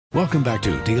Welcome back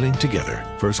to Dealing Together.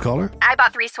 First caller? I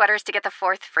bought 3 sweaters to get the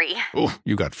 4th free. Oh,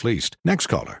 you got fleeced. Next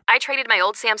caller? I traded my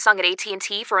old Samsung at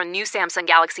AT&T for a new Samsung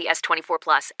Galaxy S24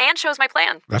 Plus and chose my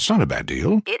plan. That's not a bad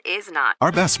deal. It is not.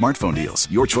 Our best smartphone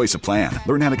deals. Your choice of plan.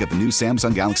 Learn how to get the new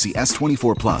Samsung Galaxy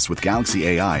S24 Plus with Galaxy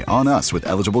AI on us with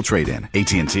eligible trade-in.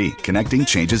 AT&T. Connecting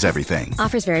changes everything.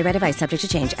 Offers vary by device. Subject to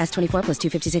change. S24 plus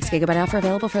 256 gigabyte offer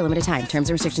available for a limited time. Terms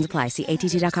and restrictions apply. See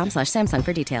att.com/Samsung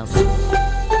for details.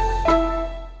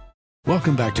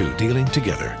 Welcome back to Dealing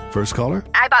Together. First caller?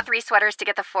 I bought 3 sweaters to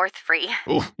get the 4th free.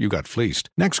 Oh, you got fleeced.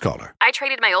 Next caller? I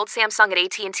traded my old Samsung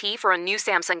at AT&T for a new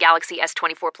Samsung Galaxy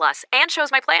S24 Plus and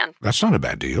chose my plan. That's not a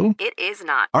bad deal. It is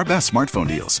not. Our best smartphone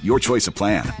deals. Your choice of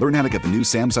plan. Learn how to get the new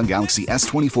Samsung Galaxy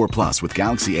S24 Plus with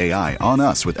Galaxy AI on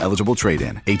us with eligible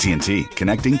trade-in. AT&T.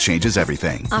 Connecting changes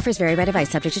everything. Offers vary by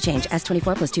device. Subject to change.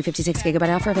 S24 plus 256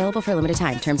 gigabyte offer available for a limited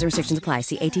time. Terms and restrictions apply.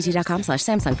 See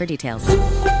att.com/Samsung for details.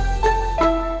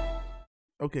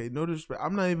 Okay, no disrespect.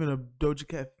 I'm not even a Doja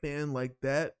Cat fan like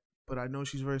that, but I know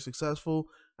she's very successful.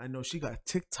 I know she got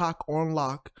TikTok on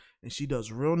lock, and she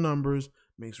does real numbers,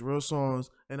 makes real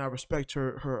songs, and I respect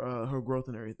her growth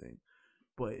and everything.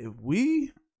 But if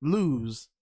we lose,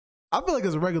 I feel like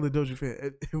as a regular Doja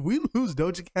fan, if we lose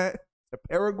Doja Cat to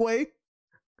Paraguay,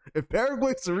 if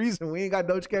Paraguay's the reason we ain't got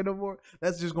Doja Cat no more,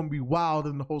 that's just gonna be wild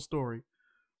in the whole story.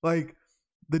 Like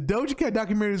the Doja Cat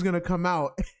documentary is gonna come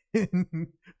out and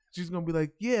she's going to be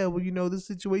like, yeah, well, you know, this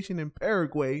situation in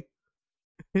Paraguay.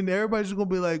 And everybody's just going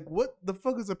to be like, what the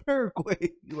fuck is a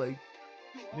Paraguay? Like,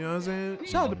 you know what I'm saying?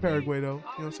 Shout out to Paraguay, though.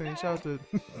 You know what I'm saying? Shout out to...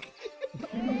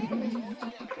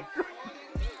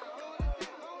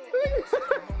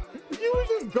 You were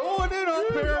just going in on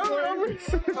Paraguay. I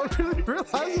really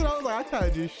realized it. I was like, I kind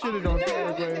of just shitted on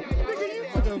Paraguay. Nigga, you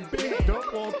took a big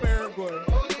dump on Paraguay.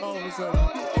 All of a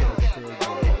sudden.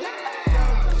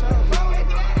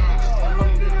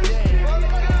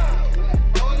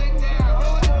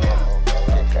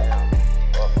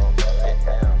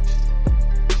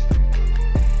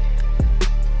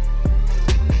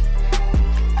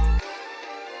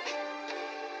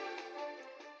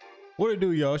 What it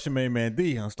do, y'all? It's your main man,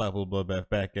 The Unstoppable Bloodbath,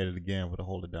 back at it again with a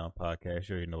Hold It Down podcast.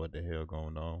 You already know what the hell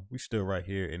going on. We still right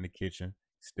here in the kitchen,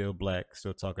 still black,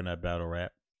 still talking that battle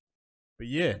rap. But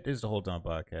yeah, this is the Hold It Down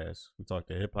podcast. We talk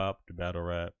to hip hop, the battle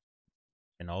rap,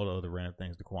 and all the other random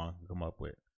things that Quan can come up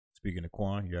with. Speaking of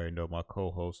Quan, you already know my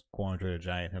co-host, Quandre the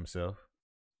Giant himself.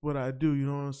 What I do, you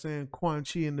know what I'm saying? Quan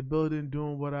Chi in the building,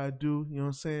 doing what I do, you know what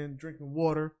I'm saying? Drinking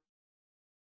water,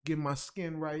 getting my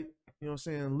skin right, you know what I'm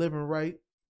saying? Living right.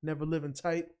 Never living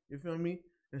tight, you feel me?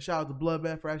 And shout out to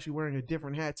Bloodbath for actually wearing a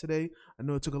different hat today. I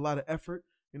know it took a lot of effort,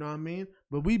 you know what I mean?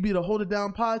 But we be the Hold It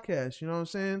Down podcast, you know what I'm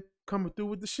saying? Coming through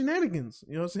with the shenanigans,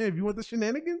 you know what I'm saying? If you want the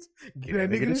shenanigans, get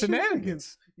that nigga the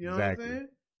shenanigans. You know Exactly. what I'm saying?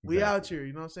 We out here,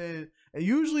 you know what I'm saying? And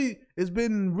usually it's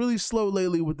been really slow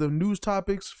lately with the news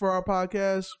topics for our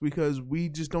podcast because we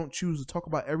just don't choose to talk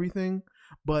about everything.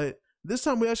 But this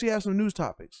time we actually have some news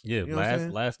topics. Yeah, you know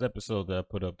last episode that I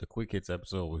put up, the Quick Hits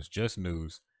episode, was just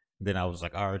news. Then I was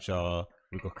like, all right, y'all,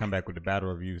 we're going to come back with the battle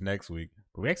reviews next week.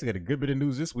 But we actually got a good bit of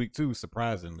news this week, too,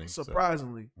 surprisingly.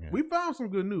 Surprisingly. So, yeah. We found some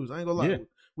good news. I ain't going to lie. Yeah.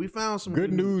 We found some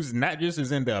good news, not just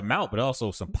as in the amount, but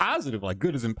also some positive, like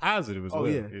good as in positive as well. Oh,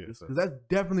 yeah. So. Because that's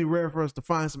definitely rare for us to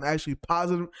find some actually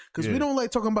positive. Because we don't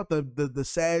like talking about the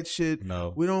sad shit.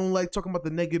 No. We don't like talking about the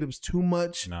negatives too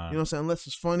much. Nah. You know what I'm saying? Unless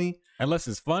it's funny. Unless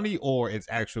it's funny or it's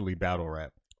actually battle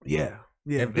rap. Yeah.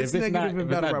 Yeah, if it's not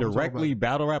directly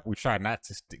battle rap, we try not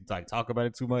to talk about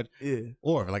it too much. Yeah.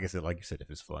 Or like you said, if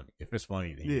it's funny,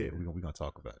 then we're gonna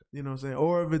talk about it. You know what I'm saying?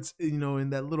 Or if it's in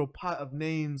that little pot of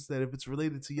names that if it's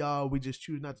related to y'all, we just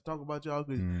choose not to talk about y'all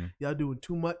because y'all doing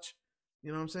too much.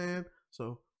 You know what I'm saying?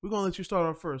 So we're gonna let you start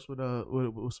off first with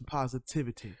some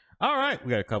positivity. All right,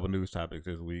 we got a couple news topics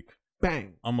this week.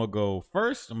 Bang. I'm gonna go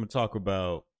first. I'm gonna talk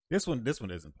about this one. This one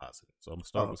isn't positive, so I'm gonna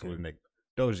start with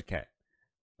Doja Cat.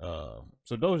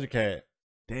 So Doja Cat,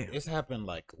 damn, this happened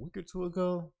like a week or two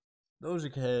ago.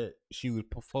 Doja Cat, she was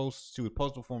supposed to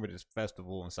perform at this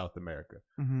festival in South America.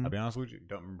 Mm-hmm. I'll be honest with you,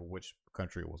 don't remember which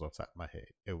country it was off the top of my head.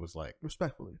 It was like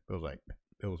respectfully,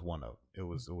 it was one of it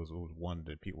was one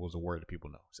that people was a word that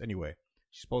people know. So anyway,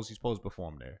 she's supposed to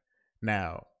perform there.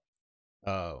 Now,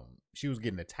 she was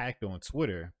getting attacked on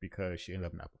Twitter because she ended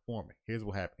up not performing. Here's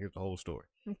what happened. Here's the whole story.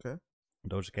 Okay.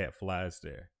 Doja Cat flies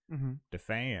there. Mm-hmm. The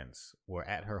fans were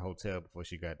at her hotel before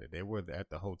she got there. They were at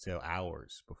the hotel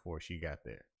hours before she got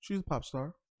there. She's a pop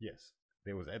star. Yes,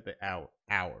 they was at the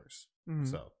hours. Mm-hmm.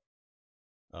 So,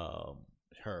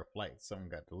 her flight something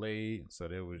got delayed, so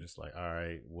they were just like, "All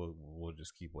right, we'll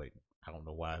just keep waiting." I don't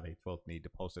know why they both need to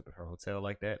post up at her hotel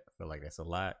like that. I feel like that's a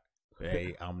lot,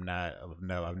 hey, I've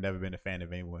never been a fan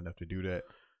of anyone enough to do that.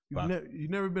 You've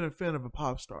never been a fan of a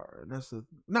pop star, and that's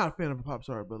not a fan of a pop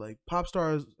star, but like pop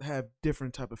stars have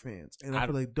different type of fans, and I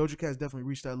feel like Doja Cat's definitely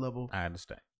reached that level. I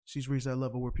understand. She's reached that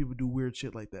level where people do weird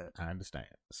shit like that. I understand.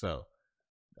 So,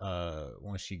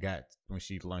 when she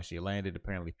landed,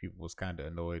 apparently people was kind of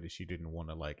annoyed that she didn't want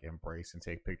to like embrace and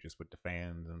take pictures with the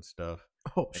fans and stuff.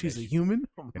 Oh, and she's a human.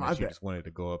 Oh, and she just wanted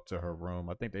to go up to her room.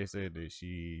 I think they said that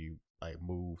she like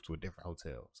moved to a different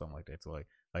hotel, something like that. So like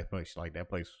that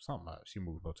place, something like she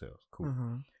moved hotels. Cool.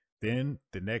 Mm-hmm. Then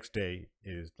the next day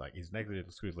is next day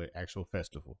to the actual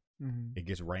festival. Mm-hmm. It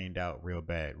gets rained out real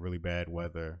bad, really bad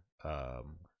weather.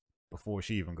 Before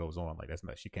she even goes on, like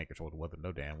she can't control the weather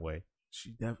no damn way.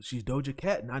 She's Doja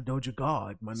Cat, not Doja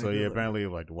God, my nigga. So yeah, apparently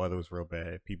like the weather was real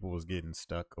bad. People was getting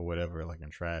stuck or whatever, like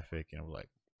in traffic, like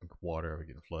water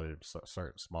getting flooded,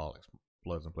 certain small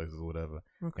floods in places or whatever.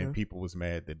 Okay. And people was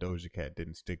mad that Doja Cat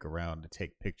didn't stick around to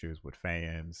take pictures with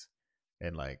fans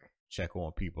and like check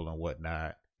on people and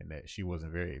whatnot, and that she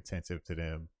wasn't very attentive to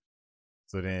them.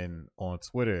 So then on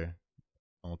Twitter,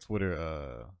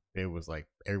 it was like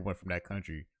everyone from that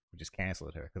country just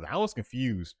canceled her because I was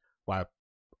confused why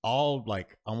I'm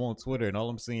on Twitter and all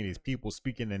I'm seeing is people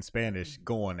speaking in Spanish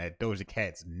going at Doja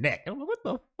Cat's neck. I'm like, what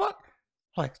the fuck?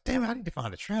 Like, damn it, I need to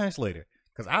find a translator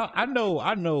because I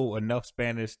know enough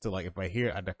Spanish to like if I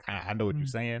hear I know what you're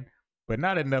saying, but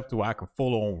not enough to where I can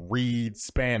full on read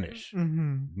Spanish.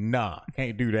 Mm-hmm. Nah,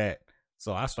 can't do that.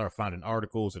 So I started finding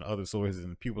articles and other sources,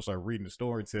 and people started reading the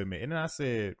story to me, and then I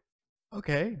said,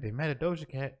 okay, they mad at Doja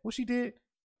Cat. What she did?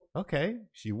 Okay,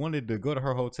 she wanted to go to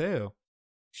her hotel.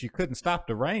 She couldn't stop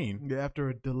the rain. Yeah, after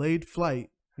a delayed flight,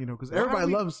 because everybody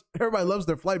loves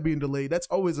their flight being delayed. That's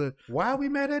always why are we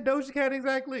mad at Doja Cat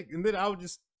exactly? And then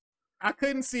I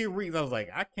couldn't see a reason. I was like,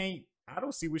 I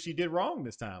don't see what she did wrong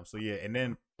this time. So yeah, and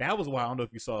then that was why I don't know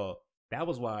if you saw. That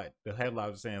was why the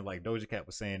headline was saying like Doja Cat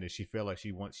was saying that she felt like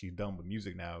she's done with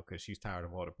music now because she's tired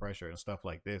of all the pressure and stuff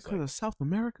like this. Because of South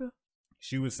America.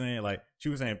 She was saying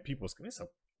people.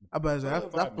 I bet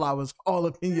that fly was all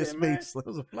up in your face. It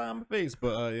was a fly in my face.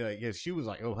 But yeah, she was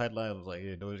like, headline was like,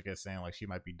 yeah, Doja Cat saying like she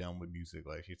might be done with music,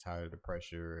 like she's tired of the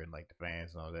pressure and like the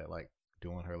fans and all that, like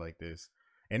doing her like this.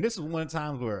 And this is one of the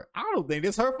times where I don't think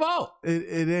it's her fault.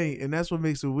 It ain't, and that's what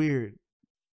makes it weird.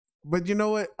 But you know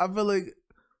what? I feel like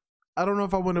I don't know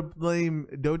if I want to blame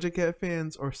Doja Cat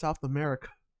fans or South America.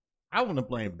 I want to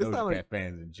blame Doja Cat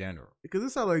fans in general because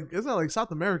it's not like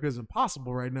South America is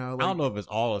impossible right now. Like, I don't know if it's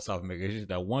all of South America. It's just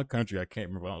that one country I can't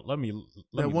remember. Let me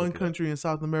one country in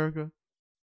South America.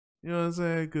 You know what I'm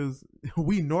saying? Because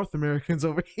we North Americans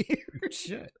over here.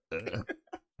 Shit.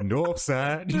 North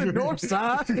side. North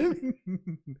side.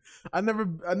 I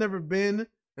never been.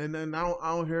 And then I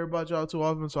don't hear about y'all too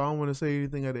often, so I don't want to say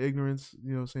anything out of ignorance.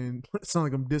 You know what I'm saying? It's not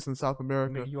like I'm dissing South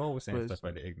America. You always saying stuff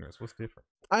out of ignorance. What's different?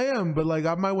 I am, but like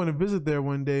I might want to visit there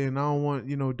one day, and I don't want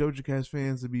Doja Cat's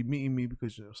fans to be meeting me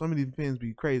because some of these fans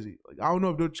be crazy. Like I don't know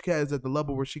if Doja Cat is at the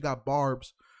level where she got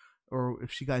barbs, or if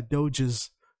she got dojas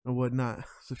or whatnot.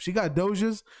 So if she got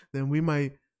dojas, then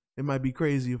it might be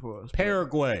crazy for us.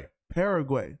 Paraguay.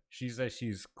 She said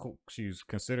she's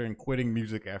considering quitting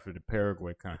music after the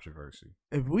Paraguay controversy.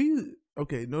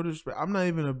 No disrespect, I'm not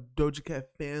even a Doja Cat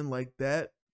fan like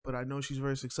that, but I know she's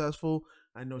very successful.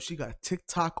 I know she got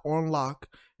TikTok on lock,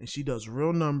 and she does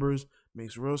real numbers,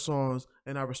 makes real songs,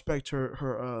 and I respect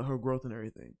her growth and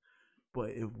everything.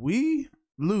 But if we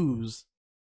lose,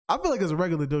 I feel like as a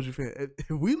regular Doja fan, if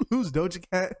we lose Doja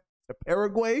Cat to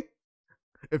Paraguay.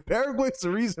 If Paraguay's the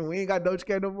reason we ain't got Doja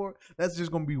Cat no more, that's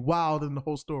just gonna be wild in the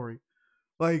whole story.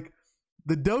 Like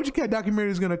the Doja Cat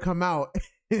documentary is gonna come out,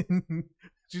 and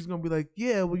she's gonna be like,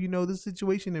 "Yeah, well, this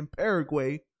situation in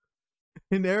Paraguay,"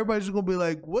 and everybody's just gonna be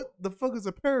like, "What the fuck is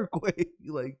a Paraguay?"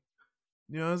 Like,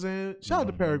 you know what I'm saying? Shout out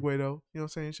to Paraguay though. You know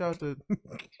what I'm saying? Shout out to.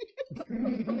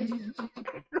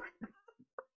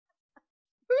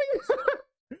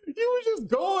 You were just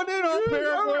going in on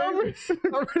Paraguay.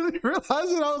 I really realized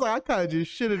it. I was like, I kind of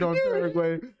just shitted on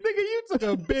Paraguay. Nigga, you took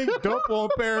a big dump on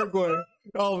Paraguay.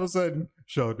 All of a sudden,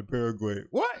 shout out to Paraguay.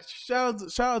 What?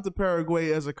 Shout out to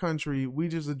Paraguay as a country. We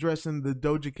just addressing the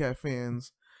Doja Cat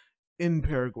fans in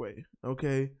Paraguay,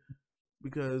 okay?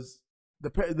 Because the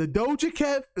Doja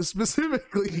Cat,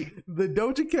 specifically, the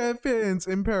Doja Cat fans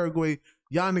in Paraguay,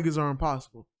 y'all niggas are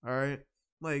impossible, all right?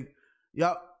 Like,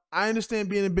 y'all... I understand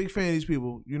being a big fan of these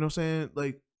people. You know what I'm saying?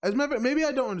 Like, as a matter of fact, maybe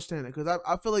I don't understand it because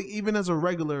I feel like even as a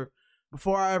regular,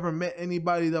 before I ever met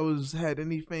anybody that had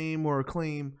any fame or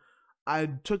acclaim, I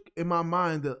took in my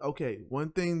mind that, okay,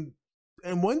 one thing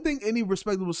any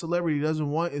respectable celebrity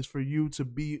doesn't want is for you to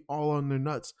be all on their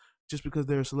nuts just because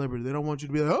they're a celebrity. They don't want you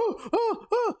to be like,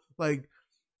 Like,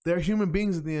 they're human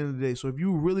beings at the end of the day. So if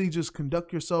you really just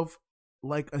conduct yourself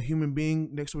like a human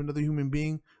being next to another human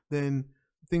being, then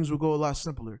things will go a lot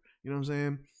simpler. You know what I'm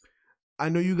saying? I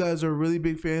know you guys are really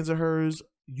big fans of hers.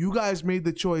 You guys made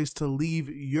the choice to leave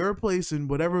your place and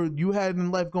whatever you had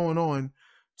in life going on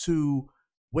to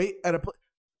wait at a place.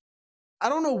 I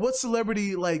don't know what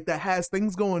celebrity like that has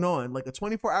things going on, like a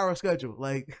 24-hour schedule.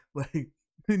 Like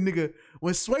nigga,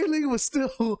 when Sway Lee was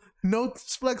still no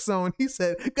flex zone, he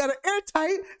said, got an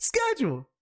airtight schedule.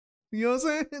 You know what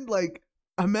I'm saying? Like,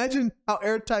 imagine how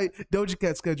airtight Doja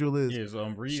Cat's schedule is. Yeah, so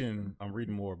I'm reading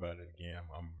more about it again.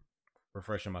 I'm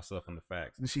refreshing myself on the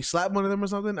facts. Did she slap one of them or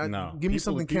something? No. Give me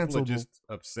something cancelable. People are just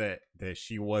upset that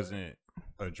she wasn't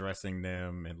addressing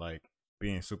them and like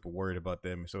being super worried about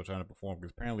them and still trying to perform,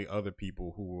 because apparently other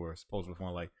people who were supposed to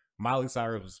perform, like Miley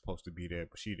Cyrus was supposed to be there,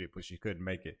 but she couldn't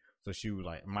make it. So she was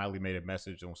like, Miley made a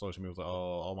message on social media, was like,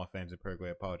 oh, all my fans in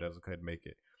Paraguay apologize, I couldn't make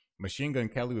it. Machine Gun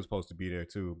Kelly was supposed to be there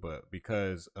too, but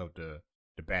because of the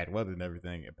bad weather and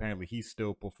everything, apparently he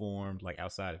still performed like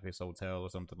outside of his hotel or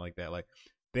something like that. Like,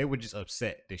 they were just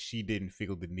upset that she didn't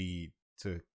feel the need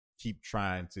to keep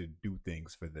trying to do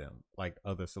things for them like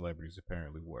other celebrities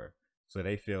apparently were. So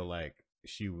they feel like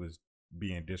she was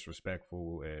being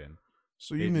disrespectful, and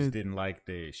so they just didn't like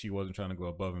that she wasn't trying to go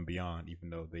above and beyond, even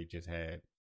though they just had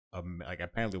like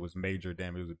apparently it was major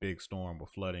damage. It was a big storm with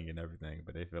flooding and everything,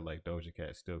 but they feel like Doja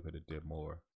Cat still could have did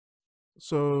more.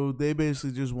 So they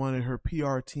basically just wanted her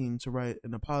PR team to write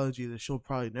an apology that she'll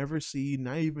probably never see,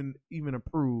 not even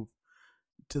approve,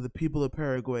 to the people of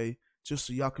Paraguay, just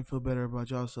so y'all can feel better about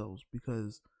yourselves,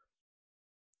 because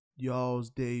y'all's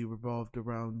day revolved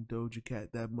around Doja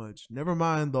Cat that much. Never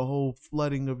mind the whole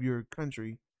flooding of your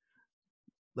country.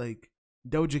 Like,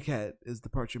 Doja Cat is the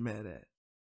part you're mad at.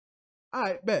 All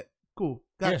right, bet. Cool.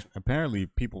 Gotcha. Yeah, apparently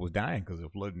people was dying because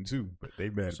of flooding too, but they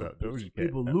mad about Doja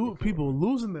Cat. People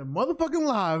losing their motherfucking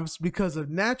lives because of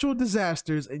natural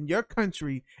disasters in your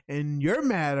country, and you're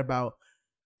mad about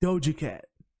Doja Cat.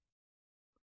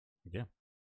 Yeah.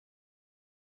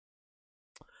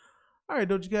 All right,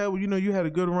 Doja Cat. Well, you had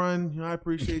a good run. I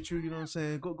appreciate you. You know what I'm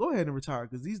saying? Go ahead and retire,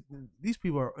 because these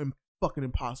people are fucking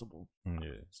impossible.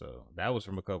 Yeah. So that was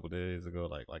from a couple days ago,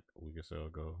 like a week or so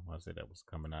ago. I said that was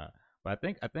coming out, but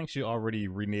I think she already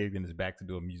reneged and is back to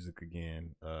doing music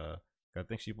again. I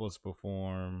think she supposed to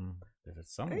perform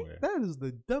somewhere. That is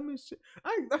the dumbest shit.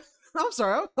 I'm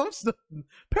sorry. I'm still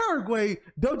Paraguay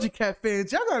Doja Cat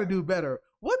fans. Y'all gotta do better.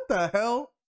 What the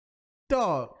hell,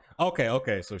 dog?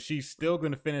 Okay. So she's still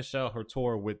gonna finish out her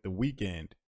tour with The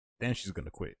Weeknd. Then she's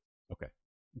gonna quit. Okay.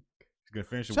 She's gonna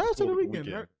finish. Shout out to The Weeknd.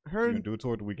 She's gonna do a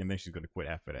tour with The Weeknd. Then she's gonna quit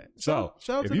after that. Shout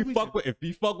out if to you The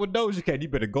fuck with Doja Cat, you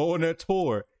better go on that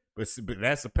tour. But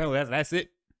that's apparently that's it.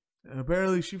 And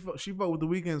apparently she fucked with The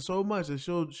Weeknd so much that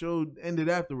she'll end it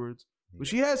afterwards. But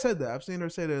she has said that. I've seen her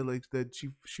say that, like, that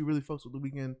she really fucks with The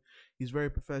Weeknd. He's very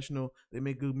professional. They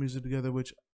make good music together,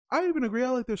 which I even agree. I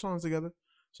like their songs together.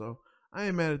 So I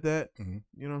ain't mad at that. Mm-hmm.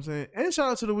 You know what I'm saying? And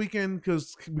shout out to The Weeknd,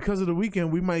 because of The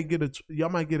Weeknd, y'all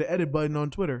might get an edit button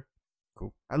on Twitter.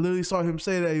 Cool. I literally saw him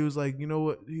say that. He was like, you know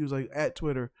what? He was like, at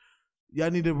Twitter, y'all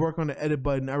need to work on the edit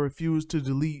button. I refuse to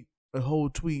delete a whole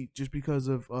tweet just because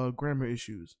of grammar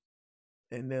issues.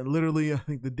 And then literally, I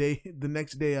think the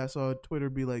next day, I saw Twitter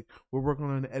be like, we're working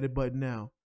on the edit button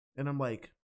now. And I'm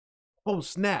like, oh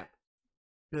snap.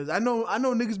 Because I know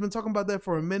niggas been talking about that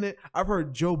for a minute. I've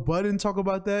heard Joe Budden talk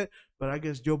about that, but I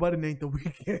guess Joe Budden ain't The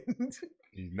Weeknd.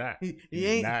 He's not. He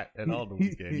He's not at all The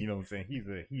Weeknd. You know what I'm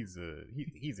saying?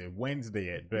 He's a Wednesday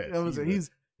at best.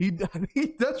 He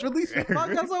does release a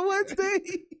podcast on Wednesday.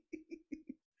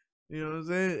 You know what I'm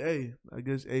saying? Hey, I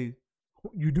guess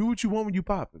you do what you want when you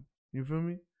popping. You feel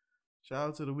me? Shout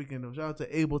out to The Weeknd though. Shout out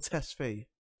to Abel Tesfaye,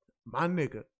 my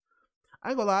nigga. I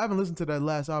ain't gonna lie, I haven't listened to that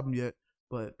last album yet,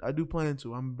 but I do plan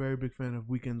to. I'm a very big fan of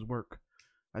Weeknd's work.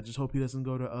 I just hope he doesn't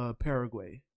go to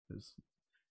Paraguay. Cause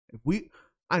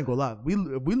I ain't gonna lie,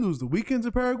 if we lose The Weeknd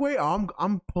to Paraguay,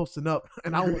 I'm posting up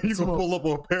and I want you gonna pull up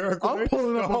on Paraguay. I'm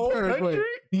pulling up on Paraguay. Country?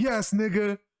 Yes,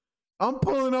 nigga. I'm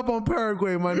pulling up on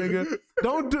Paraguay, my nigga.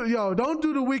 Don't do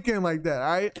The Weeknd like that,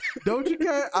 all right? Doja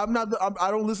Cat,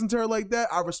 I don't listen to her like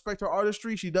that. I respect her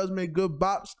artistry. She does make good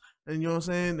bops, and you know what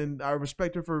I'm saying? And I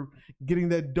respect her for getting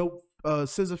that dope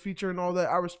SZA feature and all that.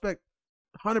 I respect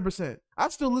 100%. I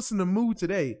still listen to Moo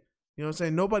today. You know what I'm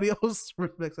saying? Nobody else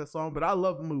respects that song, but I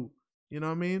love Moo. You know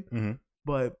what I mean? Mm-hmm.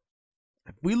 But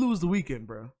if we lose The Weeknd,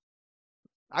 bro,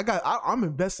 I'm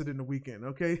invested in The Weeknd,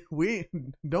 okay? We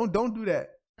don't do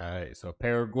that. All right, so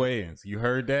Paraguayans, you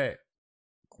heard that?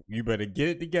 You better get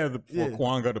it together before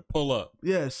Kwanga to pull up.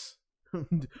 Yes.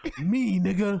 Me,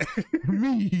 nigga.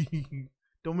 Me.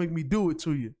 Don't make me do it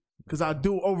to you. because I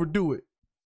do overdo it.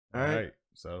 All right.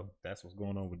 So that's what's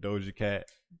going on with Doja Cat.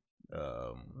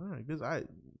 All right, because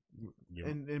Yeah.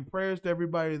 and prayers to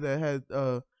everybody that had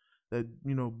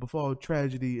that befall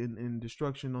tragedy and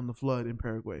destruction on the flood in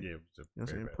Paraguay. Yeah, You it was a know what I'm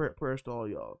very saying? bad Prayers to all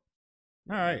y'all.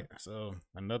 All right, so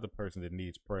another person that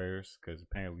needs prayers because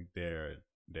apparently their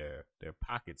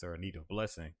pockets are in need of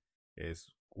blessing is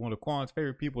one of Quan's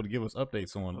favorite people to give us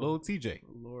updates on, Lil TJ.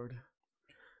 Lord,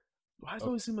 why does it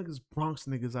always seem like it's Bronx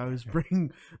niggas I always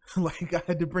bring? Like I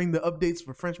had to bring the updates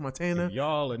for French Montana. If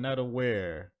y'all are not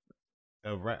aware,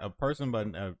 a person by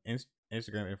Instagram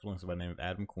influencer by the name of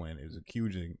Adam Quinn is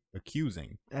accusing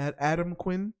Adam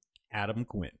Quinn. Adam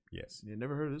Quinn. Yes, Yeah,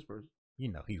 never heard of this person. you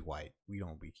know he's white. We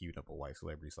don't be queued up with white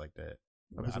celebrities like that.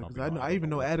 I even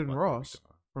know Aiden Ross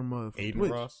from Aiden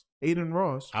Twitch. Ross. Aiden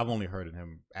Ross. I've only heard of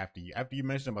him after you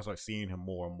mentioned him. I started seeing him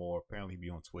more and more. Apparently, he be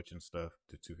on Twitch and stuff.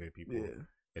 The 2K people. Yeah.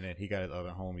 And then he got his other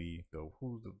homie,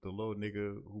 who's the little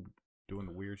nigga who doing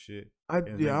the weird shit. I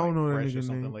don't know that Fresh or nigga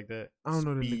something name. like that. I don't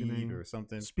know that Speed nigga name or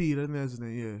something. Speed, I think that's his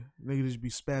name. Yeah, nigga just be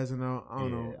spazzing out. I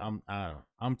don't know.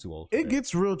 I'm too old. For It that.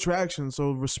 gets real traction,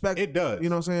 so respect. It does. You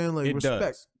know what I'm saying? Like It respect.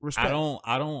 does. Respect.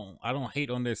 I don't hate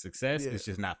on their success. Yeah. It's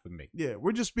just not for me. Yeah,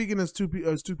 we're just speaking as two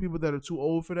people that are too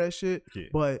old for that shit. Yeah.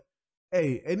 But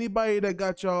hey, anybody that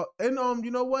got y'all, and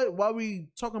you know what? While we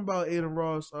talking about Aiden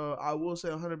Ross, I will say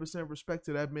 100% respect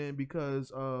to that man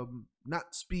because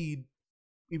not Speed,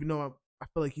 even though I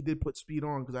feel like he did put Speed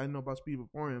on because I didn't know about Speed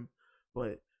before him,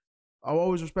 but I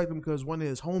always respect him because one of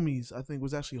his homies I think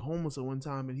was actually homeless at one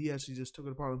time, and he actually just took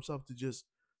it upon himself to just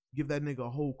give that nigga a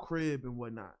whole crib and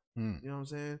whatnot. You know what I'm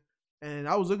saying? And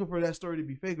I was looking for that story to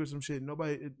be fake or some shit.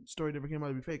 Story never came out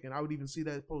to be fake, and I would even see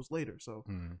that post later. So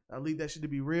I leave that shit to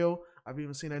be real. I've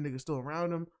even seen that nigga still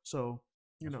around him. So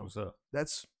What's up?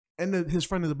 His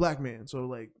friend is a black man. So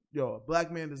like, a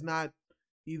black man is not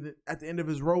either at the end of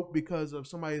his rope because of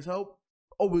somebody's help.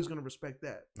 Always gonna respect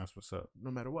that. That's what's up.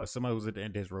 No matter what. Somebody who's at the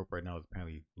end of his rope right now is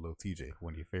apparently Lil TJ,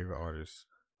 one of your favorite artists.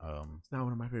 It's not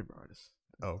one of my favorite artists.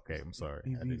 Oh, okay. I'm sorry.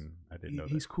 I didn't know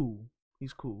that. He's cool.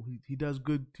 He's cool. He does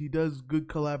good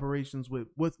collaborations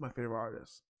with my favorite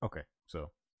artists. Okay,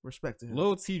 so Respect to him.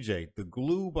 Lil TJ, the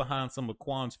glue behind some of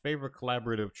Quan's favorite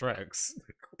collaborative tracks,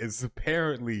 is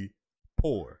apparently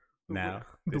poor. Now,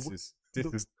 this is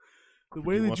the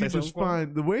way that you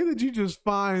just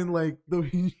find like you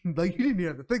didn't even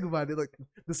have to think about it. Like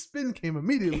the spin came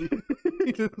immediately.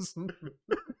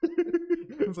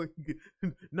 It's like,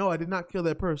 no, I did not kill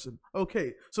that person.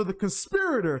 Okay, so the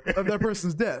conspirator of that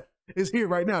person's death is here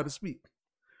right now to speak.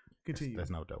 Continue. That's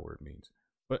not what that word means.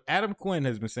 But Adam Quinn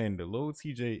has been saying that Lil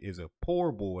TJ is a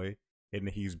poor boy and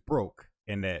that he's broke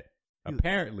and that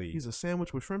apparently he's a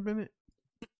sandwich with shrimp in it.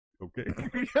 Okay.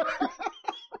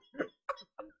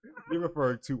 You're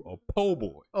referring to a po'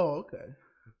 boy. Oh, okay.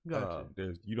 Gotcha.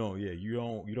 You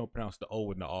don't pronounce the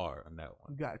O and the R on that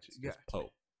one. Gotcha. It's just Gotcha. po.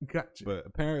 Gotcha. But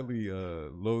apparently,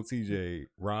 Lil TJ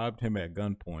robbed him at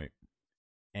gunpoint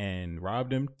and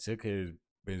robbed him, took his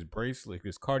bracelet,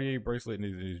 his Cartier bracelet,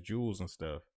 and his jewels and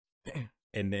stuff. Damn.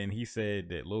 And then he said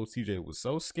that Lil TJ was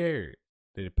so scared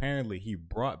that apparently he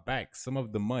brought back some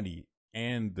of the money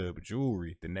and the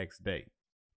jewelry the next day.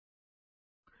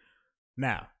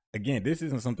 Now, again, this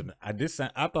isn't something I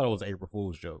thought it was an April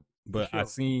Fool's joke, but Sure. I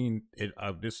seen it.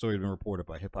 This story has been reported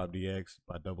by Hip Hop DX,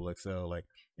 by Double XL. Like,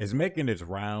 it's making its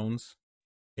rounds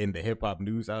in the hip hop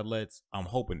news outlets. I'm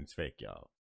hoping it's fake,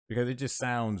 y'all, because it just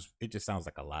sounds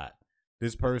like a lot.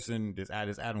 This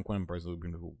Adam Quinn person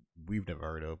who we've never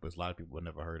heard of, but a lot of people have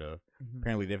never heard of. Mm-hmm.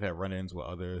 Apparently, they've had run-ins with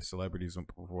other celebrities from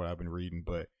what I've been reading.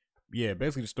 But yeah,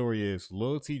 basically the story is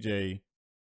Lil TJ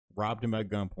robbed him at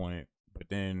gunpoint, but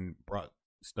then brought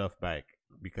stuff back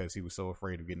because he was so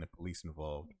afraid of getting the police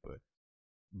involved.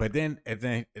 But then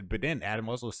Adam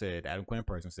Quinn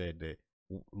person said that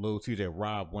Lil TJ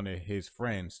robbed one of his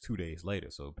friends 2 days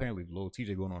later. So apparently Lil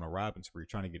TJ going on a robbing spree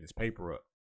trying to get his paper up.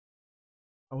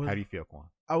 How do you feel, Quan?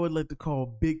 I would like to call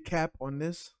big cap on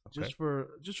this, Okay. just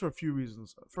for a few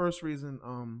reasons. First reason,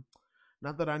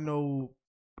 not that I know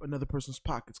another person's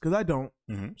pockets, because I don't.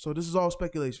 Mm-hmm. So this is all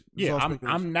speculation.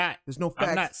 I'm not. There's no facts.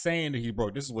 I'm not saying that he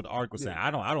broke. This is what the article saying.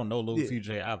 I don't know Lil Yeah.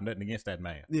 TJ. I have nothing against that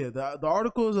man. Yeah, the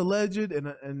article is alleged,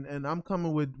 and I'm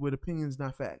coming with opinions,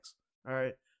 not facts. All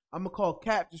right, I'm gonna call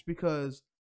cap just because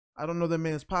I don't know that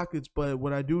man's pockets, but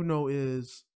what I do know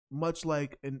is, much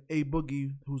like an A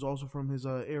Boogie, who's also from his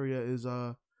area, is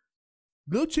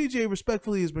Lil TJ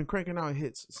respectfully has been cranking out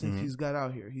hits since he's got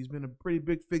out here. He's been a pretty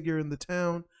big figure in the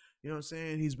town. You know what I'm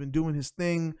saying? He's been doing his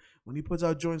thing. When he puts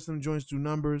out joints, them joints do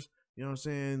numbers. You know what I'm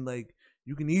saying? Like,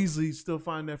 you can easily still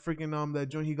find that freaking that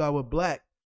joint he got with Black.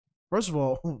 First of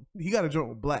all, he got a joint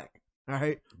with Black. All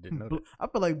right. Didn't know that. I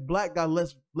feel like Black got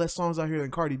less songs out here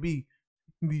than Cardi B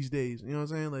these days. You know what I'm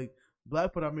saying? Like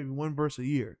Black put out maybe one verse a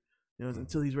year. You know,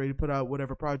 until he's ready to put out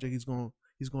whatever project he's going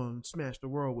to smash the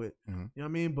world with. You know what I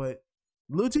mean? But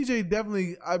Lil TJ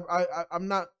definitely. I'm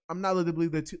not led to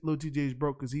believe that Lil TJ is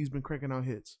broke because he's been cranking out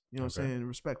hits. You know what I'm saying?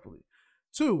 Respectfully.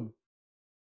 2.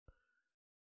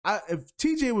 If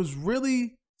TJ was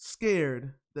really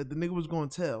scared that the nigga was going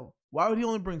to tell, why would he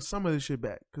only bring some of this shit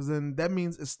back? Because then that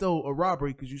means it's still a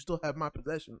robbery because you still have my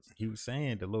possessions. He was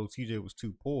saying that Lil TJ was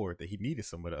too poor that he needed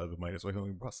some of the other money, so he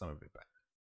only brought some of it back.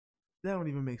 That don't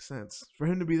even make sense. For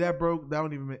him to be that broke, that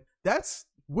don't even make...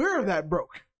 We're that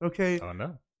broke, okay? Oh,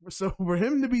 no. So for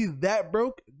him to be that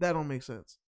broke, that don't make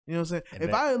sense. You know what I'm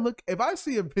saying? And if I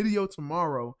see a video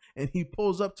tomorrow and he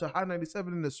pulls up to High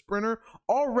 97 in the Sprinter,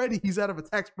 already he's out of a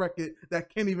tax bracket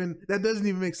that doesn't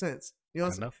even make sense. You know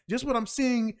what I'm saying? Just what I'm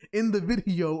seeing in the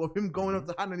video of him going up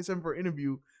to High 97 for an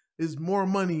interview is more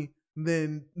money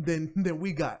than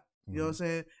we got. You know what I'm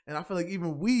saying? And I feel like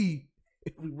even we,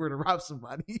 if we were to rob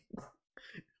somebody,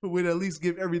 would at least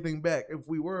give everything back if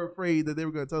we were afraid that they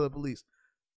were going to tell the police.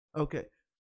 Okay.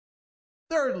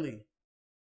 Thirdly,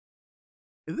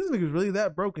 if this nigga's really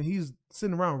that broke and he's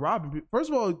sitting around robbing people, first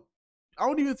of all, I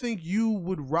don't even think you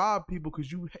would rob people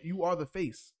because you are the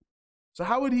face. So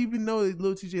how would he even know that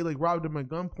Lil TJ like robbed him at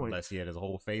gunpoint? Unless he had his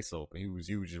whole face open. He was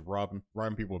just robbing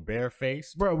people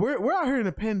bare-faced. Bro, we're out here in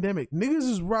a pandemic. Niggas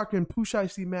is rocking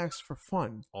Pusha T Max for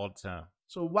fun. All the time.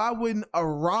 So why wouldn't a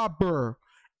robber,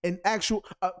 a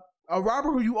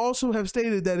robber who you also have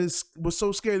stated that was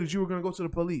so scared that you were going to go to the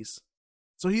police.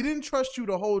 So he didn't trust you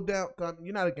to hold down.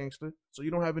 You're not a gangster, so you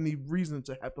don't have any reason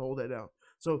to have to hold that down.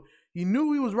 So he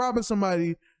knew he was robbing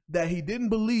somebody that he didn't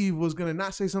believe was going to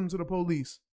not say something to the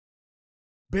police.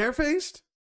 Barefaced?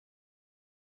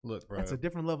 Look, bro. That's a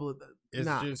different level of that.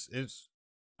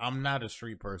 I'm not a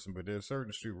street person, but there's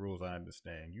certain street rules I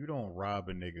understand. You don't rob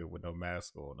a nigga with no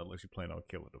mask on unless you plan on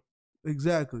killing them.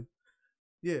 Exactly.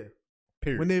 Yeah.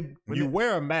 Period. When you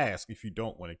wear a mask if you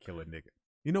don't want to kill a nigga.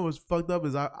 You know what's fucked up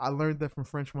is I learned that from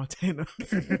French Montana.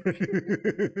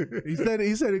 He said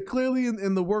it clearly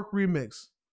in the Work remix.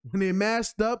 When they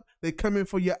masked up, they come in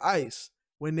for your ice.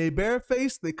 When they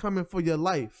barefaced, they come in for your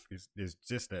life. It's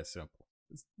just that simple.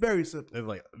 It's very simple. It's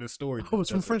like the story. Oh,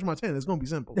 it's from French Montana. It's gonna be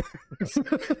simple.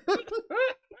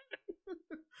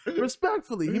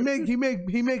 Respectfully, he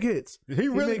make hits. He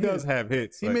really does have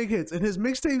hits. He make hits, and his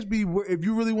mixtapes be. If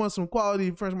you really want some quality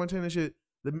French Montana shit,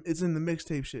 it's in the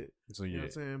mixtape shit. So yeah, you know what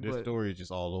I'm saying? This story is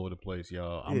just all over the place,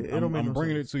 y'all. I'm no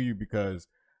bringing sense. it to you because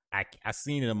I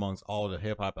seen it amongst all the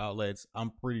hip hop outlets.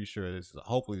 I'm pretty sure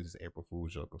hopefully this is April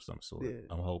Fool's joke of some sort. Yeah.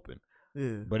 I'm hoping.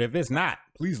 Yeah. But if it's not,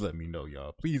 please let me know,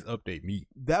 y'all. Please update me.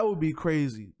 That would be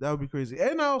crazy.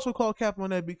 And I also call cap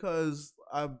on that because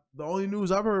the only news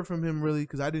I've heard from him really,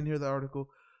 because I didn't hear the article,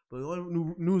 but the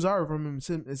only news I heard from him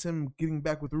is him getting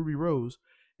back with Ruby Rose.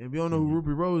 And if you don't know who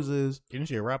Ruby Rose is, isn't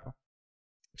she a rapper?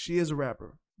 She is a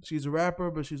rapper. She's a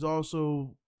rapper, but she's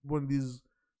also one of these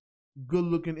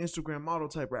good-looking Instagram model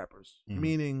type rappers.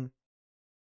 Meaning,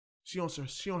 she on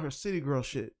her city girl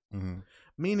shit.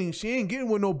 Meaning, she ain't getting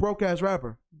with no broke ass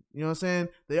rapper. You know what I'm saying?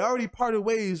 They already parted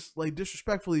ways like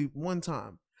disrespectfully one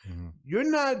time. You're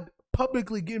not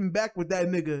publicly getting back with that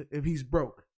nigga if he's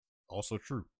broke. Also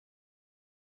true.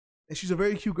 And she's a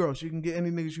very cute girl. She can get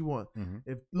any nigga she want.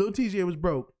 If Lil TJ was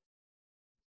broke,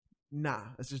 nah,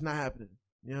 that's just not happening.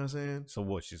 You know what I'm saying? So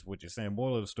what you're saying,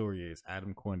 moral of the story is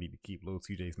Adam Coyne need to keep Lil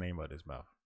TJ's name out of his mouth.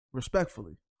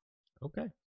 Respectfully. Okay.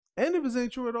 And if it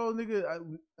ain't true at all,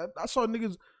 nigga, I saw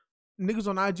niggas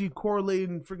on IG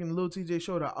correlating freaking Lil TJ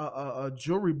showed a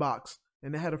jewelry box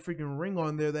and it had a freaking ring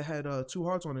on there that had 2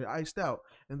 hearts on it, iced out.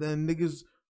 And then niggas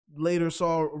later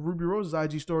saw Ruby Rose's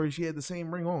IG story, she had the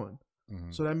same ring on.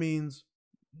 So that means,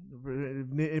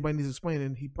 if anybody needs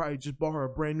explaining, he probably just bought her a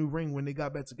brand new ring when they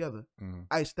got back together,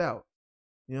 iced out.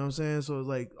 You know what I'm saying? So it's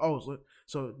like,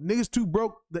 so niggas too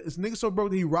broke. Niggas so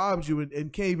broke that he robs you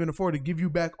and can't even afford to give you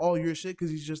back all your shit because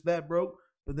he's just that broke.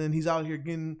 But then he's out here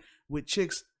getting with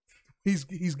chicks. He's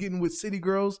getting with city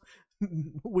girls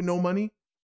with no money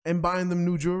and buying them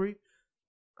new jewelry.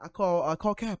 I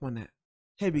call cap on that.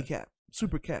 Heavy cap,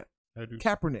 super cap,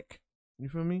 Kaepernick. You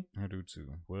feel me? I do too.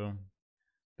 Well,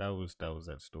 that was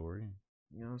that story.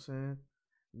 You know what I'm saying?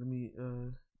 Let me.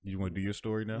 You want to do your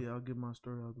story now? Yeah, I'll get my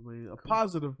story out of the way. A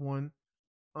positive one.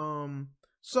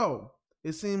 So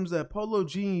it seems that Polo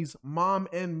G's mom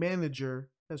and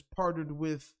manager has partnered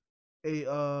with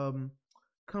a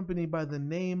company by the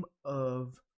name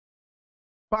of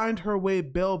Find Her Way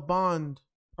Bail Bond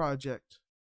Project,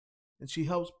 and she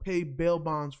helps pay bail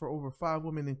bonds for over 5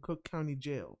 women in Cook County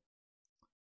Jail.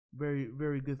 Very,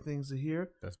 very good things to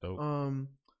hear. That's dope.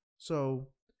 So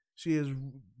she has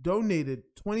donated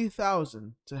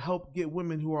 $20,000 to help get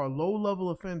women who are low-level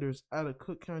offenders out of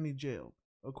Cook County Jail,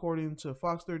 according to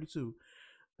Fox 32.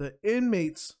 The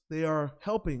inmates they are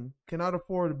helping cannot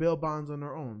afford bail bonds on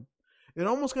their own. It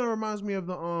almost kind of reminds me of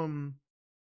the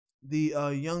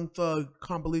Young Thug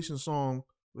compilation song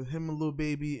with him and Lil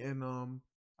Baby and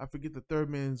I forget the third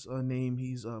man's name.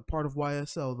 He's part of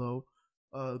YSL though.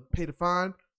 Pay to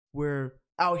Fine, where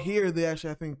out here they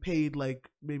actually I think paid like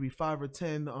maybe 5 or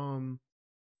 10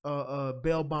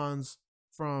 bail bonds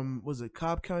from, was it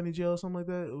Cobb County Jail or something like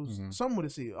that? It was something with a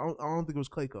C. I don't think it was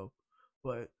Clayco,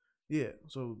 but yeah.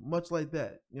 So much like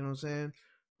that, you know what I'm saying?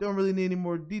 Don't really need any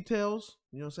more details.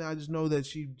 You know what I'm saying? I just know that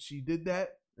she did that,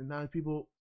 and now people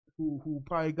who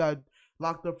probably got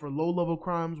locked up for low level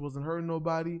crimes, wasn't hurting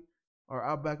nobody, are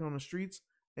out back on the streets,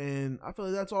 and I feel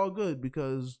like that's all good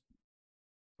because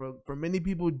for many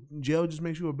people, jail just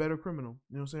makes you a better criminal.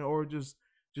 You know what I'm saying? Or just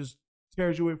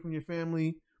tears you away from your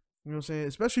family. You know what I'm saying?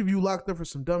 Especially if you locked up for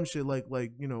some dumb shit like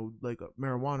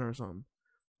marijuana or something.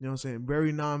 You know what I'm saying?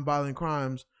 Very non-violent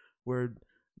crimes where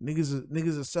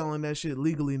niggas are selling that shit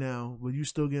legally now, but you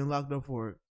still getting locked up for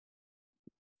it.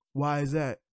 Why is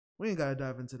that? We ain't gotta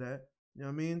dive into that. You know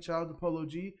what I mean? Shout out to Polo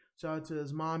G. Shout out to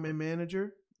his mom and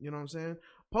manager. You know what I'm saying?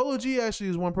 Polo G actually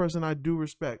is one person I do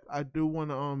respect. I do want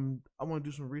to I want to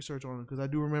do some research on him because I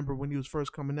do remember when he was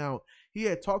first coming out, he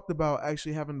had talked about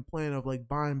actually having the plan of like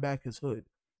buying back his hood.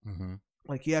 Mm-hmm.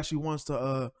 Like he actually wants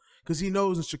to because he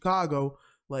knows in Chicago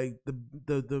like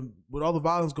the with all the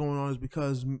violence going on is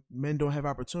because men don't have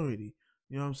opportunity.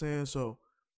 You know what I'm saying? So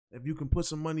if you can put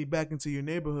some money back into your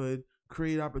neighborhood,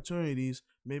 create opportunities,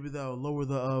 maybe that'll lower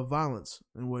the violence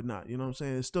and whatnot. You know what I'm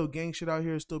saying? There's still gang shit out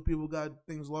here. Still people got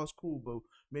things lost. Cool, but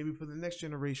maybe for the next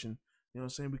generation, you know what I'm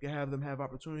saying, we can have them have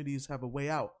opportunities, have a way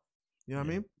out. You know what I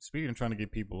mean? Speaking of trying to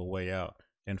get people a way out,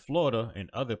 in Florida, in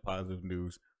other positive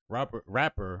news,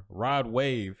 rapper Rod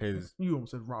Wave has... You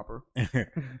almost said rapper.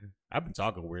 I've been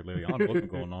talking weird lately. I don't know what's been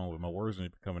going on with my words and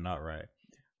coming out right.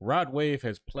 Rod Wave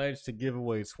has pledged to give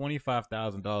away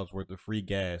 $25,000 worth of free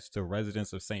gas to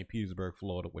residents of St. Petersburg,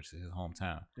 Florida, which is his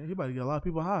hometown. Yeah, he about to get a lot of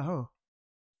people high, huh?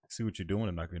 See what you're doing.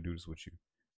 I'm not going to do this with you.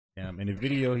 In the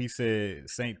video, he said,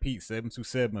 St. Pete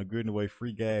 727 are giving away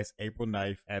free gas April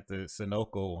 9th at the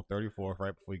Sunoco on 34th,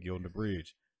 right before you get on the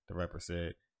bridge, the rapper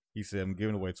said. He said, I'm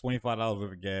giving away $25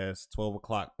 worth of gas, 12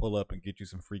 o'clock, pull up and get you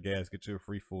some free gas, get you a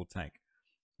free full tank.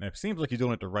 Now, it seems like he's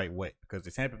doing it the right way because the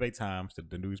Tampa Bay Times,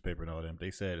 the newspaper and all them, they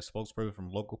said a spokesperson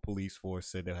from local police force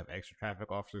said they'll have extra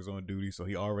traffic officers on duty, so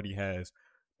he already has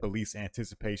police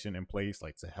anticipation in place,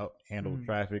 like to help handle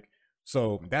traffic.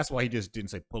 So that's why he just didn't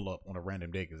say pull up on a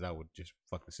random day because that would just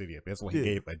fuck the city up. That's why he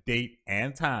gave a date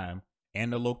and time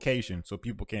and the location so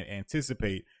people can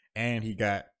anticipate, and he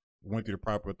went through the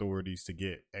proper authorities to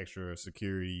get extra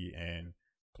security and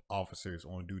officers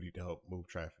on duty to help move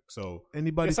traffic. So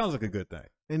it sounds like a good thing.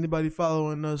 Anybody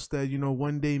following us that, you know,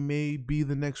 one day may be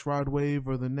the next Rod Wave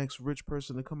or the next rich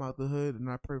person to come out the hood, and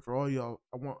I pray for all y'all.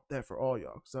 I want that for all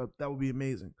y'all because that would be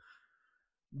amazing.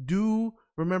 Do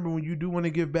remember when you do want to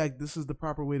give back, this is the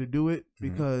proper way to do it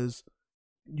because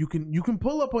you can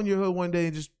pull up on your hood one day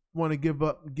and just want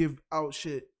to give out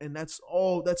shit, and that's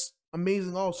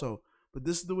amazing also. But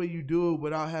this is the way you do it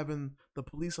without having the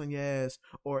police on your ass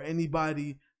or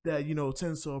anybody that, you know,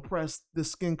 tends to oppress the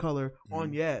skin color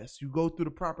on your ass. You go through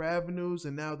the proper avenues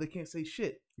and now they can't say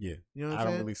shit. Yeah. You know what I I'm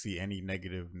don't really see any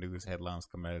negative news headlines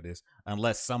come out of this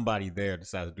unless somebody there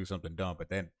decides to do something dumb. But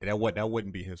then that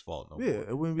wouldn't be his fault. No yeah, more.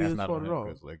 It wouldn't be his fault at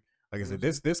all. Like I said,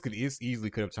 this easily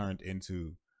could have turned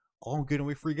into, oh, I'm getting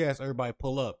away free gas. Everybody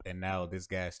pull up. And now this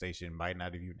gas station might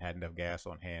not have even had enough gas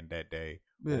on hand that day.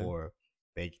 Yeah. Or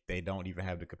they don't even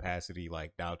have the capacity.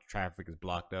 Like now traffic is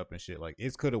blocked up and shit. Like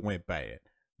it could have went bad.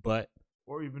 But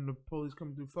or even the police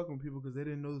coming through fucking with people because they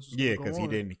didn't know this was going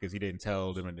on. Because he didn't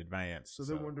tell them in advance. So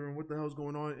they're wondering what the hell's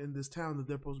going on in this town that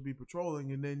they're supposed to be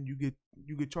patrolling, and then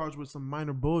you get charged with some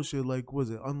minor bullshit like, was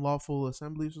it unlawful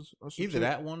assemblies or something? Either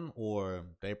that one, or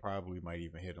they probably might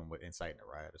even hit them with inciting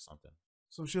a riot or something.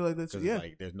 Some shit like that. Yeah,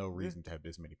 like there's no reason to have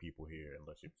this many people here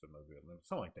unless you're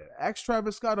something like that. Ask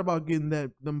Travis Scott about getting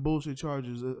them bullshit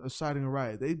charges, inciting a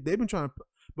riot. They've been trying to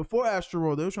before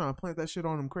Astroworld, they were trying to plant that shit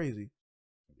on him crazy.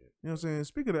 You know what I'm saying?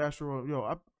 Speaking of Astroworld,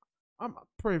 yo, I'm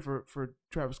praying for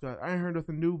Travis Scott. I ain't heard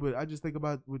nothing new, but I just think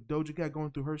about with Doja Cat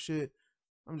going through her shit.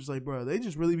 I'm just like, bro, they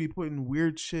just really be putting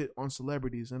weird shit on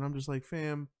celebrities, and I'm just like,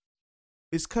 fam,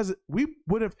 it's because we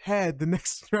would have had the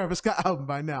next Travis Scott album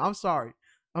by now. I'm sorry.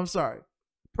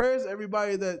 Prayers to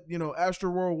everybody that, you know,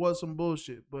 Astroworld was some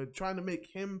bullshit, but trying to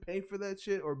make him pay for that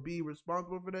shit or be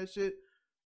responsible for that shit,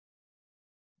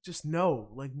 just no.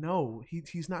 Like, no.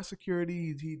 He's not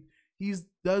security. He's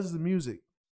does the music.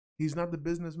 He's not the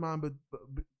business mind, but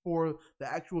for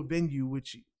the actual venue,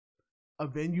 which a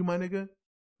venue, my nigga.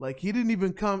 Like, he didn't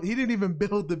even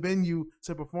build the venue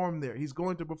to perform there. He's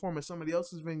going to perform at somebody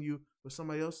else's venue with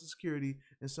somebody else's security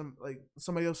and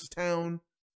somebody else's town.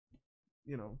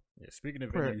 You know. Yeah, speaking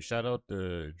of venue, shout out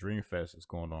to Dreamfest that's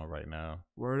going on right now.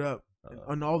 Word up.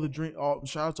 And all the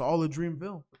shout out to all of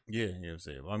Dreamville. Yeah, I'm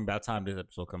saying. I mean, by the time this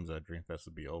episode comes out, Dreamfest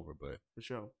will be over, but for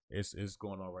sure. It's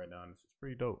going on right now and it's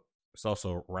pretty dope. It's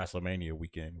also WrestleMania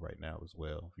weekend right now as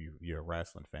well. If you're a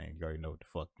wrestling fan, you already know what the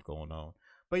fuck is going on.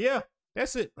 But yeah,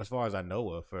 that's it as far as I know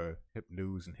of for hip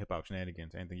news and hip hop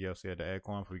shenanigans. Anything else you had to add,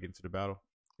 Quan, before we get into the battle?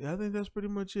 Yeah, I think that's pretty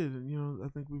much it. You know, I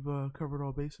think we've covered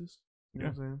all bases. You know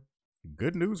what I'm saying?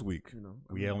 Good news week. You know,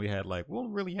 we only had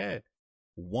really had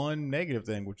one negative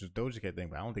thing, which was Doja Cat thing,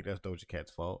 but I don't think that's Doja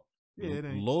Cat's fault. Yeah, it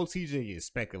ain't. Lil TJ is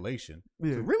speculation.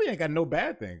 Yeah. So really ain't got no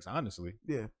bad things, honestly.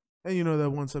 Yeah. And you know that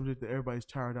one subject that everybody's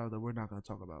tired of that we're not going to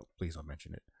talk about. Please don't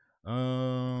mention it.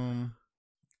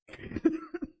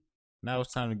 Now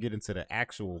it's time to get into the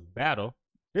actual battle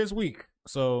this week.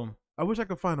 So I wish I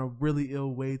could find a really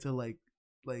ill way to like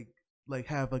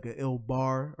have like an ill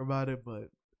bar about it, but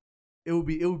it would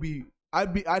be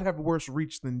I'd have worse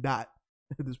reach than Dot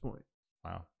at this point.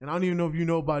 Wow. And I don't even know if you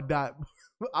know about Dot.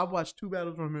 I watched 2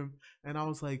 battles from him and I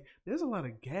was like, there's a lot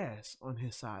of gas on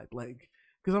his side. Like,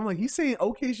 cause I'm like, he's saying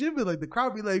okay shit, but like the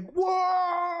crowd be like,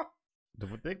 whoa. The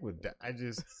thing with Dot,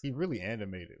 he really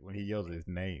animated when he yells his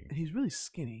name. And he's really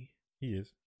skinny. He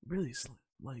is. Really slim.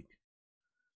 Like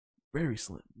very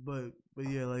slim. But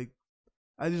yeah, like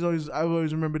I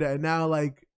always remember that. And now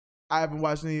like I haven't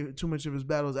watched too much of his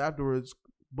battles afterwards,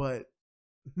 but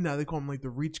now they call him like the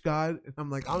reach god. And I'm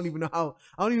like, I don't even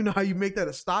know how you make that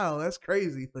a style. That's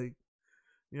crazy. Like,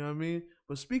 you know what I mean?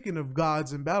 But speaking of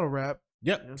gods in battle rap.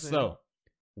 Yep. You know so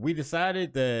we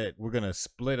decided that we're gonna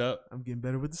split up. I'm getting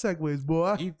better with the segues,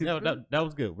 boy. That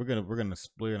was good. We're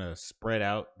gonna spread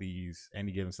out these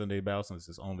Any Given Sunday battles since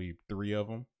there's only 3 of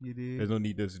them. You did. There's no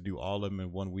need to do all of them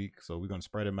in 1 week, so we're gonna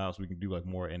spread them out so we can do like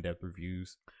more in-depth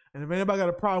reviews. And if anybody got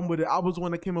a problem with it, I was the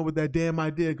one that came up with that damn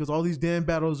idea because all these damn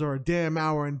battles are a damn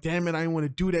hour, and damn it, I didn't want to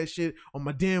do that shit on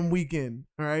my damn weekend.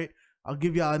 All right, I'll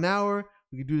give y'all an hour.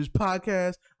 We can do this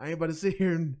podcast. I ain't about to sit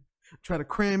here and try to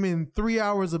cram in 3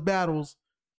 hours of battles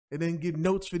and then give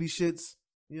notes for these shits.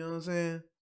 You know what I'm saying?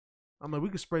 I'm like, we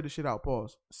could spread this shit out.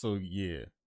 Pause. So yeah,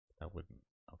 I wouldn't.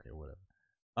 Okay, whatever.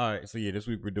 All right, so yeah, this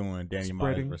week we're doing Danny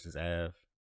Myers versus Av.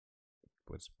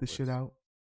 What's shit out?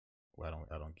 Well,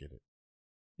 I don't get it.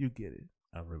 You get it.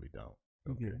 I really don't.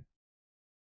 You get it.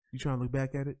 You trying to look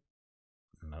back at it?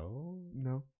 No.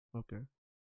 No? Okay.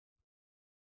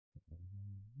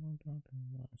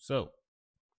 So,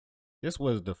 this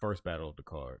was the first battle of the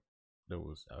card that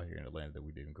was out here in Atlanta that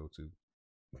we didn't go to.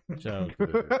 Shout out to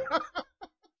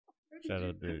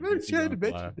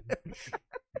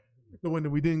the one that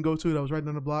we didn't go to that was right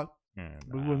down the block.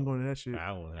 But we wasn't going to that shit.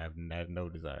 I would have no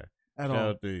desire. Shout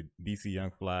out to DC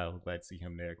Young Fly. I was glad to see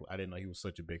him there. I didn't know he was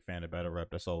such a big fan of battle rap.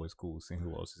 That's always cool, seeing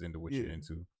who else is into what you're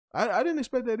into. I didn't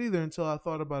expect that either until I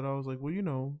thought about it. I was like, well, you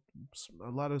know, a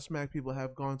lot of Smack people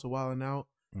have gone to Wild 'N Out.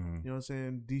 Mm-hmm. You know what I'm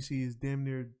saying? DC is damn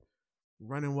near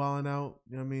running Wild 'N Out.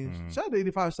 You know what I mean? Mm-hmm. Shout out to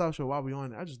 85 South Show while we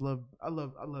on it. I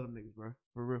love them niggas, bro.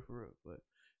 For real. But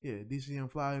yeah, DC Young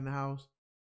Fly in the house.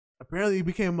 Apparently he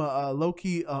became a low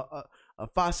key a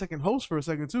 5-second host for a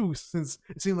second too, since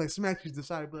it seemed like Smack just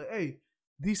decided, like, hey,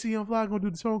 DC Young Fly gonna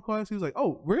do the tone class. He was like,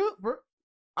 oh, real?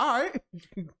 All right.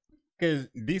 Because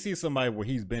DC is somebody where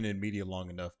he's been in media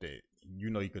long enough that you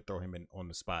know you could throw him in on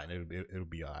the spot and it'll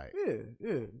be all right.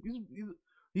 Yeah.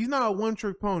 He's not a one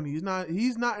trick pony. He's not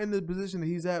in the position that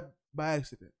he's at by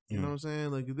accident. You know what I'm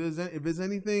saying? Like if there's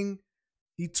anything,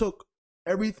 he took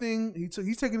everything.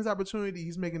 He's taking his opportunity.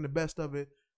 He's making the best of it.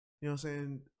 You know what I'm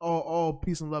saying? All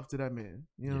peace and love to that man.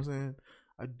 You know what I'm saying?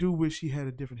 I do wish he had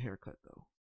a different haircut though.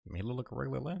 I mean, he look like a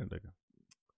regular Atlanta nigga.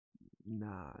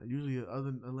 Nah, usually other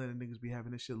Atlanta niggas be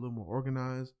having this shit a little more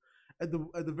organized. At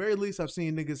the very least, I've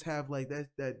seen niggas have like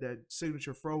that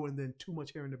signature fro and then too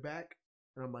much hair in the back,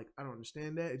 and I'm like, I don't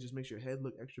understand that. It just makes your head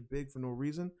look extra big for no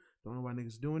reason. Don't know why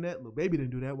niggas doing that. Lil Baby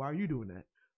didn't do that. Why are you doing that?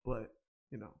 But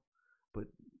you know, but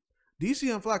DC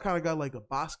Young Fly kind of got like a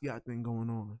Basquiat thing going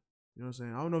on. You know what I'm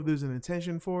saying? I don't know if there's an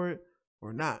intention for it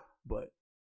or not, but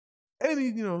and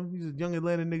he's a young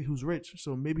Atlanta nigga who's rich,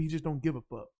 so maybe he just don't give a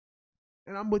fuck.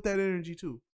 And I'm with that energy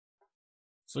too.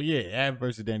 So yeah, Av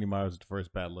versus Danny Myers is the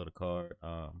first battle of the card.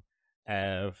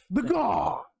 Av, the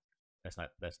God. That's not.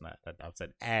 I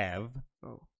said Av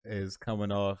is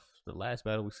coming off the last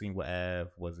battle we seen with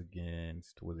Av was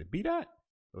against. Was it B-Dot?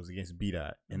 It was against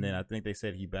B-Dot. And then I think they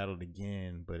said he battled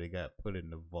again, but it got put in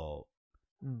the vault.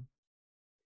 Mm.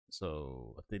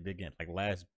 So I think again, like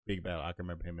last big battle I can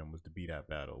remember him in was the B-Dot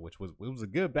battle, which was a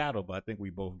good battle, but I think we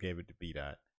both gave it to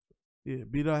B-Dot. Yeah,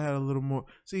 B-Dot had a little more.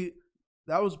 See,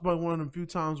 that was probably one of the few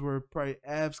times where probably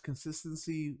Av's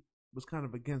consistency was kind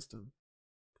of against him.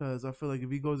 Because I feel like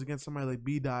if he goes against somebody like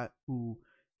B-Dot who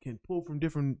can pull from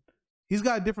different, he's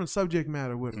got a different subject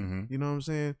matter with him. You know what I'm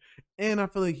saying? And I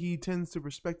feel like he tends to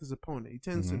respect his opponent. He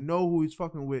tends to know who he's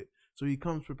fucking with, so he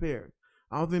comes prepared.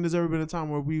 I don't think there's ever been a time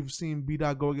where we've seen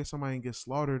B-Dot go against somebody and get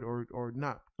slaughtered or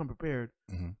not come prepared.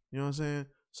 You know what I'm saying?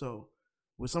 So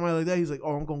with somebody like that, he's like,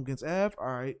 oh, I'm going against Av. All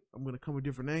right, I'm going to come with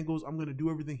different angles. I'm going to do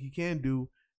everything he can do,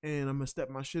 and I'm going to step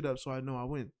my shit up so I know I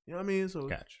win. You know what I mean? So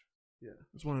Gotcha. Yeah,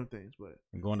 it's one of the things. But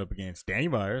I'm going up against Danny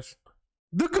Myers,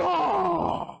 the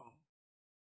God,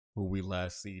 who we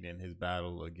last seen in his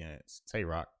battle against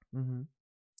Tay-Rock.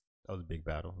 That was a big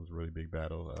battle. It was a really big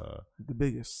battle. The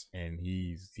biggest. And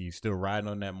he's still riding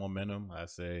on that momentum. I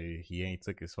say he ain't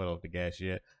took his foot off the gas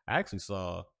yet. I actually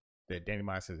saw that Danny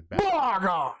Myers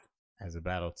has a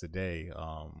battle today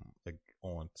like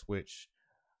on Twitch.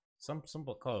 Some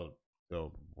book called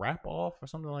the Rap Off or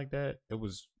something like that. It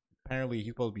was apparently he's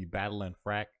supposed to be battling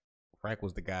Frack. Frack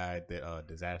was the guy that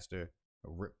Disaster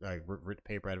ripped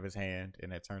paper out of his hand in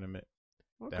that tournament.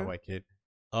 Okay. That white kid.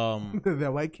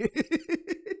 That white kid.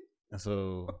 And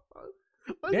so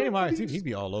Danny Myers, he'd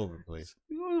be all over the place.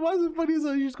 Why is it funny as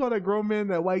you just call that grown man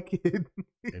that white kid?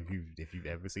 if you've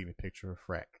ever seen a picture of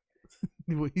Frack.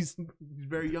 he's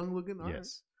very young looking. All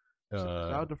yes. Right.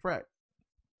 Shout out to Frack.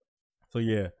 So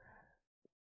yeah.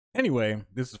 Anyway,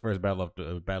 this is the first battle of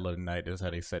the night. This is how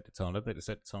they set the tone. I think they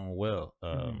set the tone well.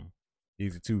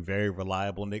 These are two very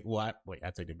reliable niggas. Well,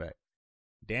 I take it back.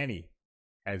 Danny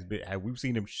we've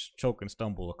seen him choke and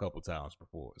stumble a couple times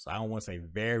before, so I don't want to say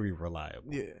very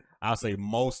reliable. Yeah, I'll say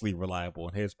mostly reliable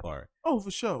on his part. Oh,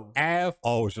 for sure. Av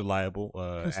always reliable.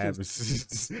 Av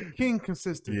is king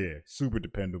consistent. Yeah, super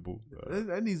dependable.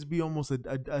 That needs to be almost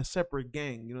a separate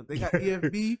gang. You know, they got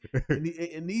EFB,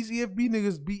 and these EFB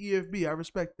niggas beat EFB. I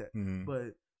respect that,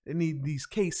 but they need these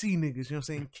KC niggas. You know what I'm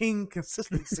saying? King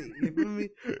consistency. You feel me?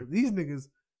 These niggas.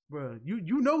 Bro,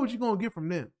 you know what you're gonna get from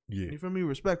them. Yeah, you feel me?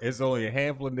 Respect. It's only a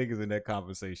handful of niggas in that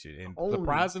conversation, and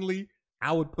surprisingly,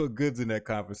 I would put Goods in that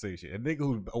conversation. A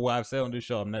nigga who I've said on this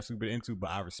show I'm not super into, but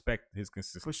I respect his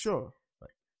consistency for sure.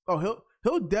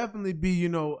 He'll definitely be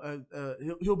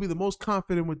he'll be the most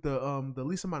confident with the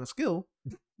least amount of skill.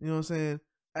 You know what I'm saying?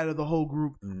 Out of the whole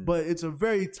group, but it's a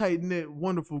very tight knit,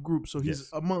 wonderful group. So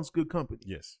he's amongst good company.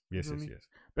 Yes.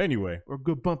 But anyway, or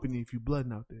good bumping if you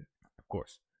blooding out there, of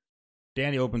course.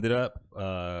 Danny opened it up.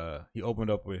 He opened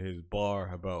up with his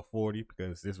bar about 40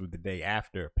 because this was the day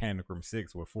after Panic Room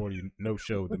 6 where 40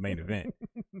 no-showed the main event.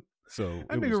 So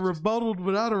that nigga rebutted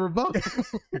without a rebuttal.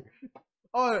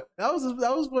 Oh, that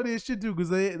was funny as shit too because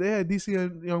they had DC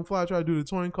and Young Fly try to do the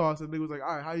touring cost and they was like,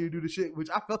 all right, how you do the shit? Which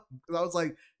I felt because I was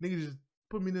like, nigga, just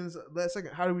put me in this last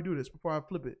second. How do we do this before I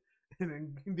flip it? And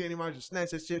then Danny Myers just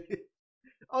snatched that shit.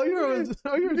 You're a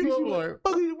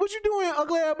what you doing,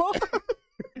 ugly ass boy?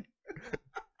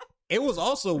 It was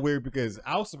also weird because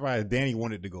I was surprised Danny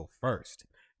wanted to go first.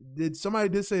 Somebody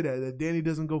did say that Danny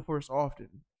doesn't go first often.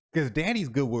 Because Danny's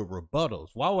good with rebuttals.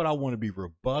 Why would I want to be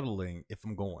rebuttaling if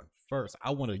I'm going first?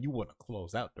 You want to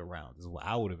close out the rounds is what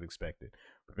I would have expected.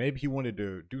 But maybe he wanted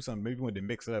to do something. Maybe he wanted to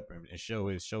mix up and show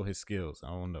his skills. I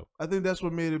don't know. I think that's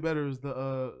what made it better is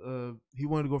he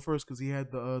wanted to go first because he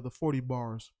had the 40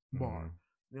 bars bar.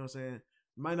 You know what I'm saying?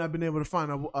 Might not have been able to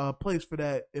find a place for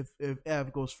that if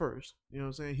Av goes first. You know what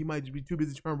I'm saying? He might just be too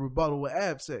busy trying to rebuttal what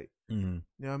Av say. You know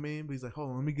what I mean? But he's like, hold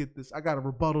on, let me get this. I got a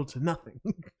rebuttal to nothing.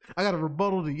 I got a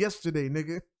rebuttal to yesterday,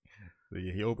 nigga. So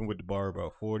yeah, he opened with the bar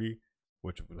about 40,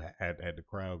 which had the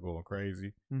crowd going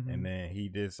crazy. And then he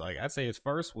just I'd say his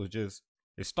first was just,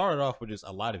 it started off with just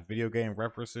a lot of video game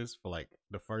references for like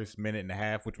the first minute and a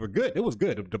half, which were good. It was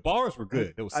good. The bars were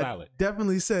good. It was solid.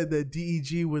 Definitely said that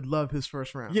DEG would love his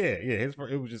first round. Yeah. It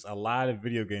was just a lot of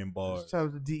video game bars. Shout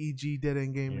out to DEG, Dead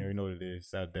End Gaming. You know what it is.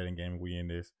 Shout out to Dead End Gaming. We in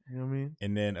this. You know what I mean?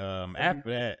 And then after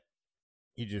that,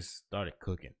 he just started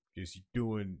cooking. Just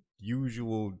doing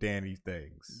usual Danny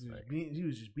things. He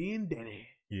was just being Danny.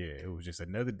 Yeah, it was just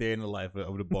another day in the life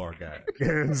of the bar guy.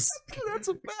 That's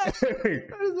a fact.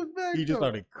 That is a fact. He just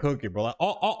started cooking, bro. Like,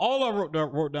 all I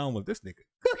wrote down was this nigga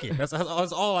cooking. That's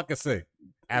all I could say.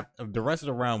 The rest of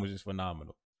the round was just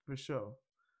phenomenal. For sure.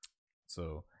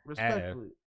 So,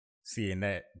 respectfully, seeing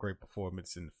that great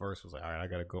performance in the first was like, all right, I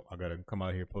gotta come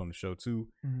out here put on the show too.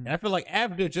 And I feel like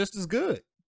Av did just as good.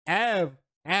 Av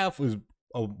was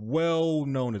well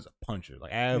known as a puncher.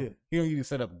 Like Av, Yeah. he don't usually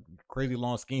set up crazy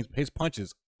long schemes, but his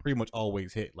punches pretty much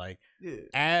always hit. Like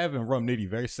Av and Rum Nitty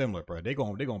very similar, bro. They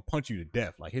gonna punch you to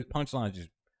death. Like his punchline just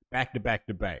back to back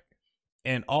to back,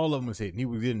 and all of them was hitting. He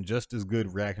was getting just as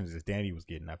good reactions as Danny was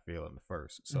getting. I feel in the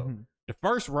first. So the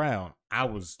first round, I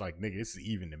was like, nigga, this is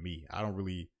even to me. I don't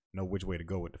really know which way to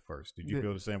go with the first. Did you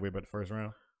feel the same way about the first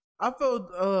round? I felt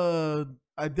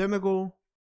identical,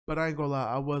 but I ain't gonna lie,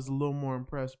 I was a little more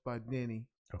impressed by Danny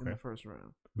in the first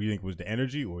round. What do you think was the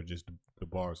energy or just the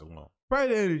bars alone?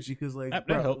 Probably the energy, because like that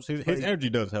helps. His energy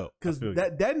does help. Because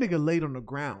that nigga laid on the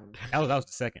ground. That was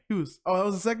the second. That was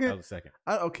the second. That was the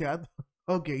second.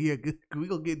 Okay, yeah, good. We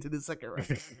gonna get into the second round.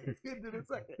 Get into the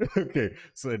second. Okay,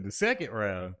 so in the second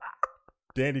round,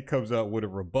 Danny comes out with a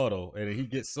rebuttal, and he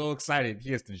gets so excited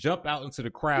he has to jump out into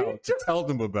the crowd to tell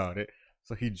them about it.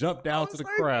 So he jumped down to the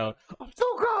crowd. I'm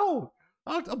too cold.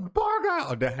 I'm a bar guy.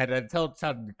 I had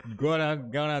to go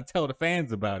down and tell the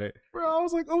fans about it. Bro, I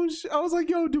was like, oh shit. I was like,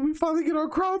 yo, did we finally get our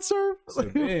crowd surf? So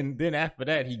then after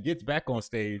that, he gets back on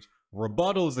stage,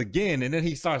 rebuttals again, and then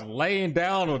he starts laying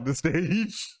down on the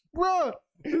stage. Bro,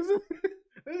 that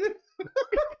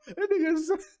nigga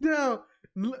sat down,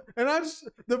 and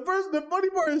the funny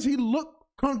part is he looked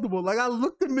comfortable. Like I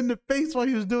looked him in the face while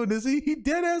he was doing this. He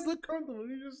dead ass looked comfortable.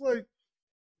 He just like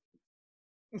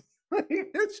that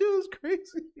shit was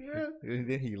crazy. Yeah. And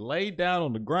then he laid down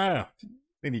on the ground.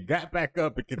 Then he got back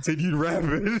up and continued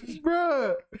rapping.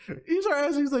 Bruh, he started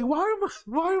asking, he's like,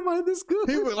 why am I this good?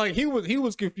 He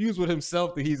was confused with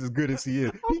himself that he's as good as he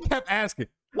is. He kept asking,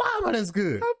 why am I this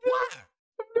good? Why?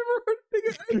 I've never heard a nigga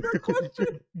ask that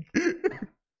question.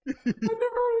 I've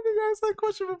never heard a nigga ask that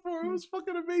question before. It was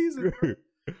fucking amazing.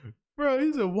 Bro,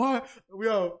 he said, why?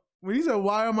 Yo, when he said,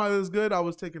 why am I this good? I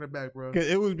was taken aback, bro.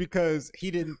 It was because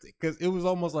it was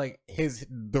almost like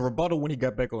the rebuttal when he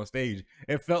got back on stage,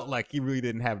 it felt like he really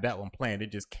didn't have that one planned.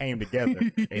 It just came together.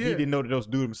 And he didn't know that else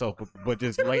do himself, but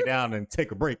just lay down and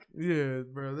take a break. Yeah,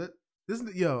 bro.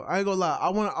 I ain't gonna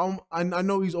lie. I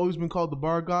know he's always been called the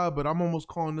bar god, but I'm almost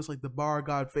calling this like the bar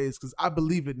god phase because I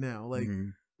believe it now. Like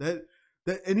that,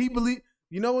 and he believe.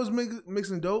 You know what's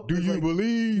mixing dope? Do you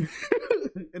believe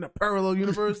in a parallel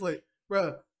universe? Like,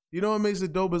 bro, you know what makes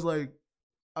it dope is like,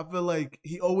 I feel like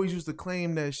he always used to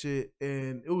claim that shit,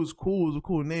 and it was cool. It was a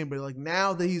cool name, but like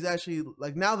now that he's actually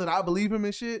like now that I believe him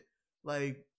and shit,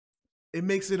 like. It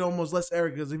makes it almost less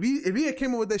arrogant. Because if he had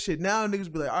came up with that shit, now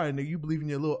niggas be like, all right, nigga, you believe in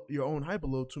your own hype a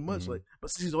little too much. Like, but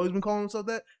since he's always been calling himself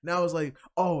that, now it's like,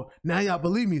 oh, now y'all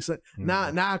believe me. So now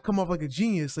I come off like a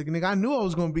genius. Like, nigga, I knew I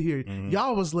was gonna be here.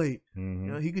 Y'all was late. You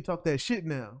know, he could talk that shit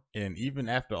now. And even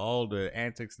after all the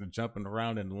antics and jumping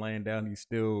around and laying down, he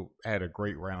still had a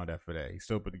great round after that. He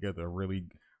still put together a really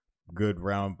good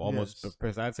round, almost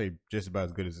I'd say just about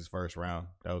as good as his first round.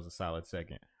 That was a solid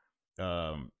second.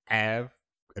 Av.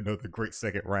 Another great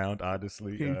second round,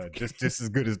 honestly. Just as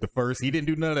good as the first. He didn't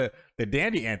do none of the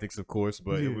Dandy antics, of course,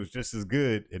 but it was just as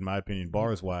good, in my opinion,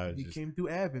 bars wise. He came through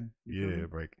Avin. Yeah,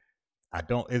 break. I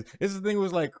don't. It's the thing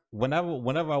was like whenever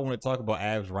I want to talk about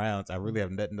Av's rounds, I really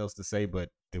have nothing else to say. But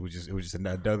it was just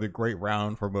another great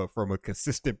round from a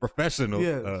consistent professional.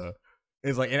 Yes.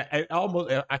 It's like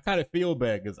I kind of feel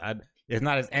bad because it's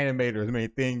not as animated or as many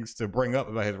things to bring up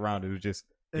about his round. It was just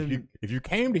if you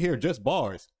came to hear just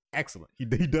bars. Excellent. He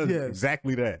does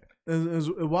exactly that.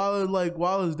 And while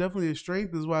it's definitely a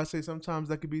strength, is why I say sometimes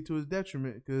that could be to his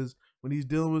detriment. Because when he's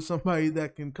dealing with somebody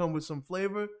that can come with some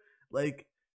flavor, like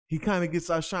he kind of gets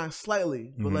outshined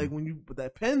slightly. But like but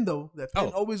that pen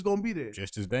always gonna be there,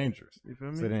 just as dangerous. You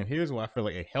feel me? So then here's why I feel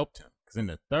like it helped him. Because in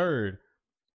the third,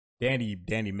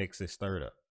 Danny mixed his third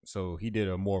up. So he did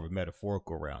a more of a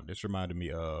metaphorical round. This reminded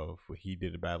me of what he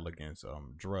did a battle against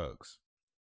drugs.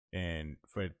 And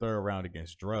for the third round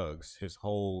against drugs, his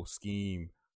whole scheme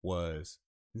was,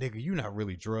 nigga, you not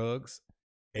really drugs.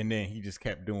 And then he just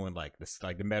kept doing like this,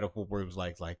 like the metaphor where it was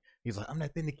like he's like, I'm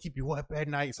that thing to keep you up at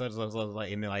night. So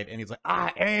like, and he's like,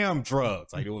 I am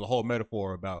drugs. Like it was a whole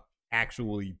metaphor about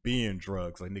actually being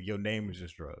drugs. Like nigga, your name is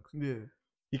just drugs. Yeah.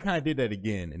 He kind of did that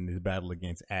again in his battle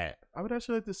against Ab. I would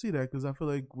actually like to see that because I feel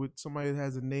like with somebody that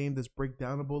has a name that's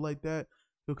breakdownable like that,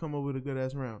 he'll come up with a good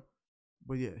ass round.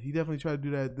 But yeah, he definitely tried to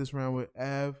do that this round with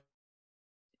Av.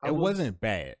 It wasn't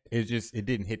bad. It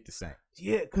didn't hit the same.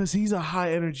 Yeah, because he's a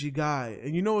high energy guy.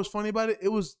 And you know what's funny about it? It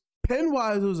was, pen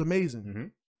wise, it was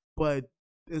amazing. But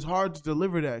it's hard to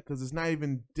deliver that because it's not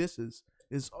even disses.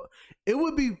 It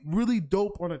would be really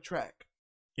dope on a track.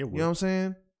 It would. You know what I'm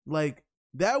saying? Like,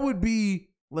 that would be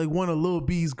like one of Lil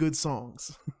B's good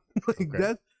songs.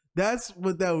 That's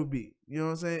what that would be. You know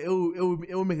what I'm saying?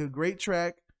 It would make a great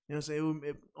track. You know what I'm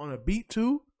saying? On a beat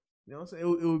too. You know You know what I'm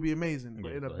saying? It would be amazing.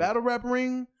 But Yeah, in a like- battle rap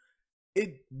ring,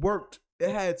 it worked. It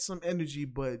had some energy,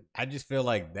 but I just feel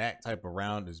like that type of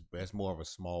round that's more of a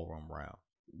small room round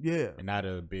yeah. and not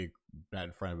in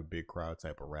front of a big crowd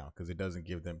type of round because it doesn't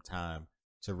give them time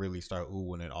to really start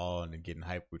oohing and awing and getting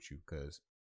hyped with you because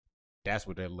that's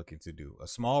what they're looking to do. A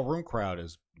small room crowd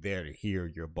is there to hear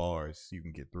your bars so you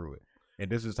can get through it. And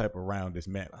this is the type of round that's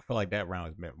meant. I feel like that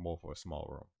round is meant more for a small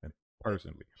room, and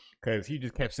personally, because he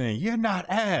just kept saying, "You're not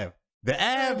Av. The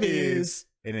Av is,"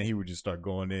 and then he would just start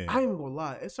going in. I ain't even gonna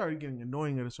lie. It started getting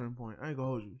annoying at a certain point. I ain't gonna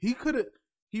hold you.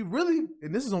 He really,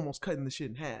 and this is almost cutting the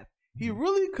shit in half. He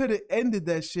really could have ended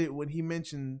that shit when he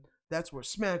mentioned that's where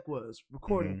Smack was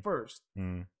recording first.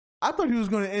 Mm. I thought he was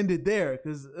gonna end it there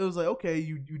because it was like, okay,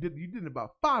 you did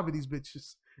about 5 of these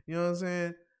bitches. You know what I'm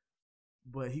saying?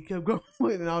 But he kept going,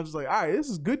 and I was just like, all right, this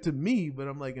is good to me. But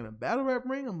I'm like, in a battle rap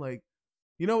ring, I'm like,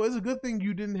 it's a good thing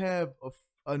you didn't have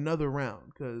another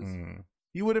round because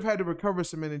he would have had to recover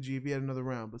some energy if he had another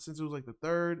round. But since it was like the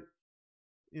third,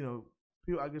 I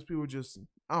guess people were just,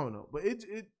 I don't know. But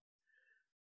it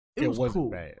was wasn't cool.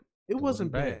 bad. It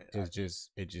wasn't bad. It just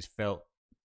felt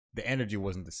the energy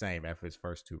wasn't the same after his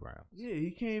first 2 rounds. Yeah, he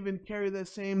can't even carry that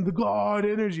the God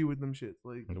energy with them shits.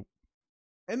 Like, Nope.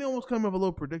 And they almost come up a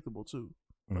little predictable too.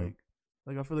 Mhm.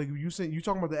 Like I feel like you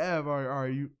talking about the Av, are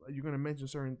you gonna mention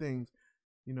certain things,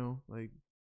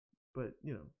 but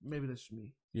maybe that's just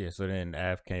me. Yeah, so then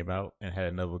Av came out and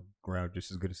had another round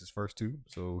just as good as his first 2.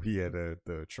 So he had the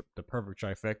perfect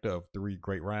trifecta of 3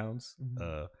 great rounds.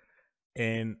 Mhm.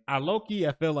 And I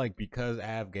feel like because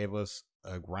Av gave us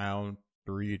a round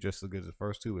 3 just as good as the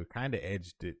first 2, it kind of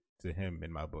edged it to him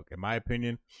in my book. In my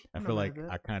opinion, I I'm feel not like mad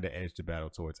at that. I kind of edged the battle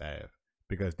towards Av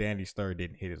because Danny's third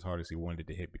didn't hit as hard as he wanted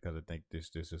to hit because I think this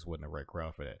just wasn't the right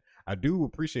crowd for that. I do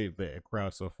appreciate the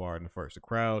crowd so far in the first.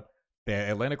 The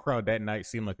Atlanta crowd that night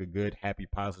seemed like a good, happy,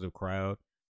 positive crowd.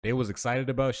 They was excited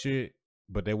about shit,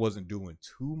 but they wasn't doing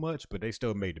too much. But they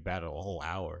still made the battle a whole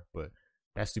hour. But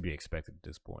that's to be expected at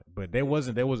this point. But they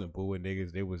wasn't booing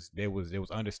niggas. They was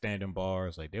understanding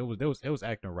bars. Like they was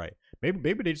acting right.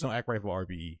 Maybe they just don't act right for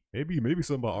RBE. Maybe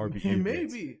something about RBE.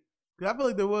 Maybe. 'Cause I feel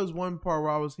like there was one part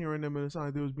where I was hearing them and it sounded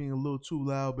like they was being a little too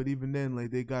loud, but even then,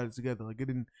 like they got it together. Like it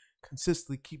didn't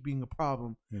consistently keep being a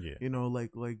problem. Yeah.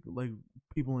 Like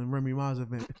people in Remy Ma's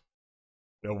event.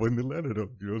 That wasn't Atlanta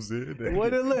though. You know what I'm saying? It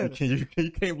wasn't Atlanta. You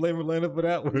can't blame Atlanta for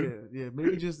that one. Yeah.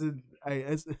 Maybe just I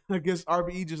guess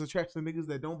RBE just attracts the niggas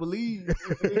that don't believe. Because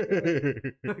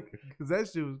that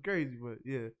shit was crazy. But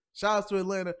yeah, shout out to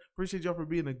Atlanta. Appreciate y'all for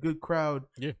being a good crowd.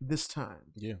 Yeah. This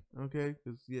time. Yeah. Okay.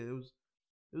 Because it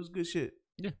was good shit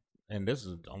Yeah. And this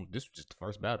was just the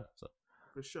first battle. So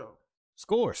for sure.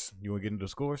 scores. You want to get into the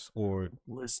scores or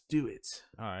Let's do it.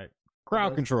 all right?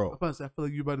 Crowd control. I feel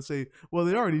like you about to say, well,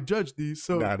 they already judged these,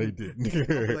 so Nah, they didn't.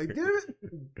 like, damn it.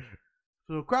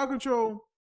 So crowd control.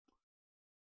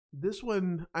 This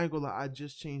one, I ain't gonna lie, I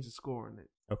just changed the score on it.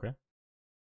 Okay.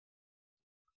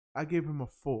 I gave him a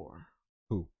 4.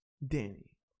 Who? Danny.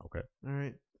 Okay. All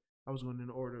right. I was going in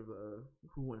the order of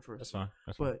who went first. That's fine.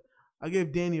 That's fine. But I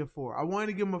gave Danny a 4. I wanted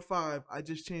to give him a 5. I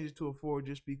just changed it to a 4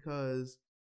 just because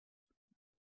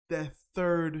that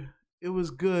third, it was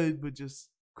good, but just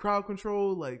crowd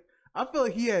control. Like, I feel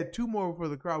like he had 2 more before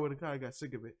the crowd would have kind of got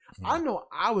sick of it. I know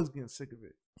I was getting sick of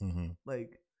it. Mm-hmm.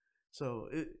 Like, so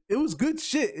it was good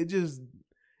shit. It just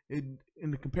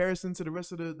in the comparison to the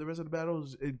rest of the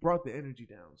battles, it brought the energy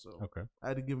down. So Okay. I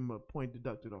had to give him a point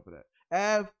deducted off of that.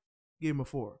 Av gave him a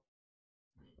 4.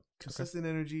 Consistent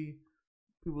energy.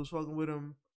 People was fucking with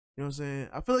him. You know what I'm saying?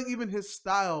 I feel like even his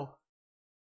style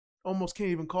almost can't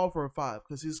even call for a 5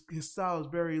 because his style is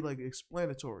very like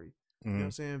explanatory. You know what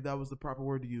I'm saying? If that was the proper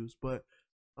word to use. But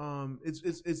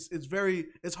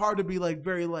it's hard to be like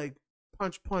very like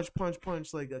punch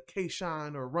like a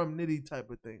K-Shine or Rum Nitty type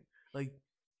of thing. Like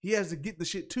he has to get the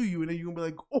shit to you and then you're gonna be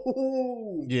like,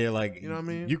 oh Yeah, like you know what I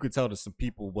mean? You could tell that some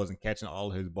people wasn't catching all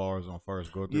of his bars on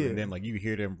first go through, Yeah. and then like you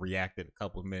hear them react a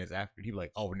couple of minutes after. He be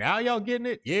like, "Oh, now y'all getting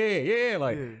it? Yeah,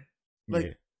 like, Yeah. Like,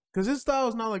 yeah. Cause his style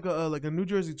is not like a New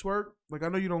Jersey twerk. Like I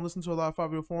know you don't listen to a lot of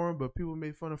Fabio Foreign, but people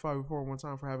made fun of Fabio Foreign one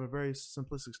time for having a very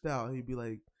simplistic style. He'd be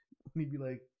like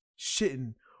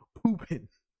shitting, pooping.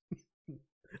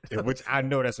 Yeah, which I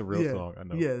know that's a real Yeah, song. I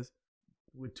know. Yes,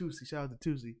 with Tootsie. Shout out to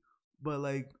Tootsie. But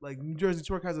like New Jersey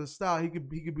twerk has a style. He could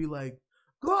be like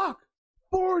Glock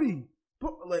 40,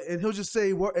 like, and he'll just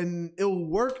say what, and it'll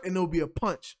work, and it'll be a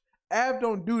punch. Av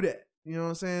don't do that. You know what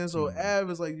I'm saying? So Av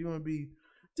is like, you're gonna be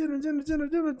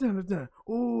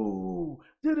ooh,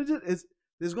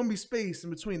 there's gonna be space in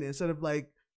between it instead of like,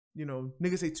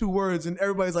 niggas say 2 words and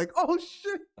everybody's like, oh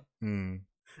shit. Mm.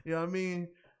 You know what I mean?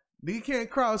 Nigga can't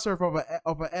crowd surf off a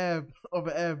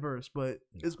Av verse, but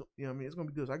it's it's gonna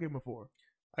be good. So I gave him a 4.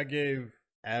 I gave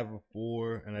Av a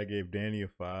 4 and I gave Danny a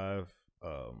 5.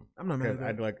 I'm not mad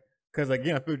at that. Because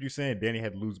again, I feel what you're saying. Danny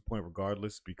had to lose a point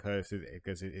regardless because his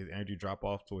energy drop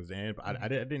off towards the end. But I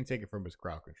didn't take it from his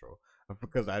crowd control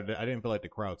because I didn't feel like the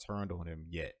crowd turned on him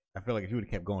yet. I feel like if he would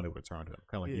have kept going, they would have turned on him.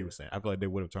 Kind of like you were saying. I feel like they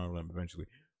would have turned on him eventually.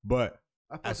 But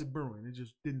I thought it brewing. It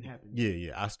just didn't happen.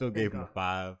 Yeah. I still gave him a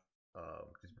 5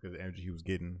 just because of the energy he was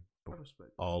getting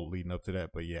all leading up to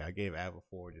that. But yeah, I gave Av a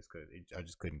 4 just because I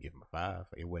just couldn't give him a 5.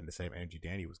 It wasn't the same energy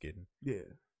Danny was getting. Yeah.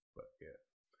 But yeah.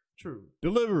 True.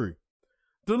 Deliverance.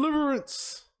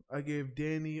 I gave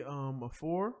Danny a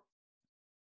 4.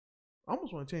 I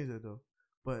almost want to change that though,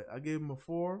 but I gave him a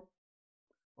 4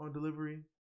 on delivery.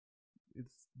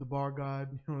 It's the bar god.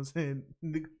 You know what I'm saying?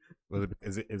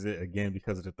 Is it again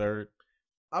because of the third?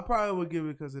 I probably would give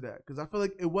it because of that. Because I feel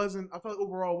like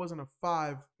overall it wasn't a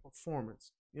 5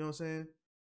 performance. You know what I'm saying?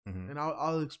 Mm-hmm. And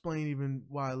I'll explain even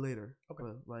why later. Okay.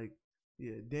 But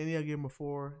Danny, I gave him a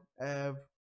 4. Av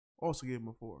also gave him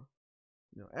a 4.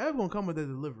 Av gonna come with that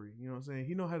delivery. You know what I'm saying?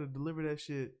 He know how to deliver that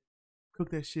shit,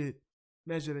 cook that shit,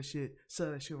 measure that shit,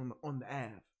 sell that shit on the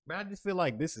Av. But I just feel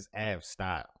like this is Av's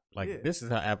style. This is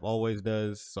how Av always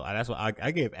does. So that's why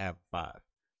I gave Av 5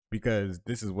 because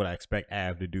this is what I expect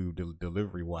Av to do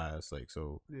delivery wise. Yeah,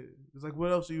 it's like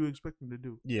what else do you expect him to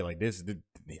do? Yeah,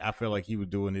 I feel like he was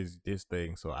doing this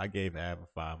thing. So I gave Av a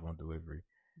 5 on delivery.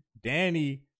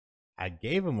 Danny, I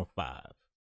gave him a 5,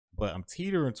 but I'm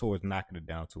teetering towards knocking it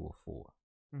down to a 4.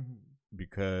 Mm-hmm.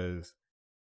 Because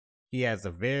he has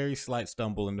a very slight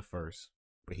stumble in the first,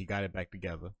 but he got it back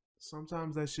together.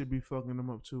 Sometimes that should be fucking him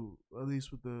up too. At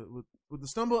least with the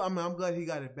stumble, I'm glad he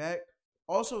got it back.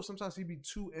 Also, sometimes he be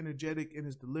too energetic in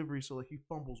his delivery, so he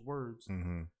fumbles words.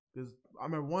 Because I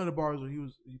remember one of the bars where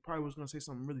he probably was gonna say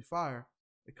something really fire.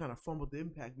 It kind of fumbled the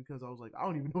impact because I was like, I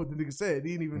don't even know what the nigga said.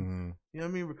 He didn't even,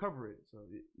 recover it. So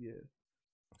yeah.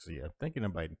 So yeah, I'm thinking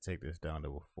about to take this down to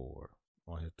a 4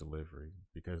 on his delivery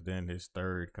because then his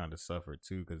third kind of suffered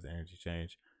too because the energy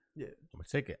changed. Yeah, I'm gonna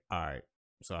take it. All right.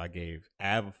 So I gave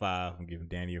Av a 5. I'm giving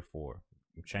Danny a 4.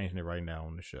 I'm changing it right now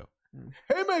on the show.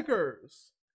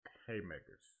 Haymakers.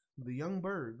 The Young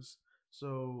Bergs.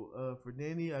 So for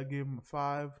Danny, I gave him a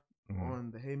 5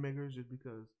 on the Haymakers just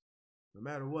because no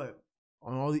matter what,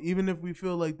 on even if we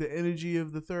feel like the energy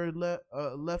of the third left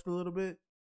a little bit,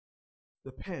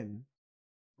 the pen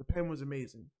was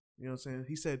amazing. You know what I'm saying?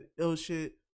 He said ill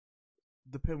shit.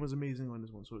 The pen was amazing on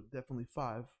this one, so definitely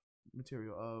 5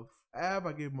 material. Of Av,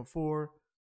 I gave him a 4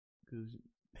 because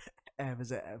Av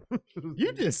is Av.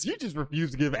 you just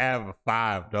refuse to give Av a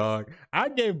 5, dog. I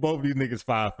gave both these niggas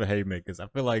 5 for Haymakers. I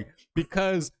feel like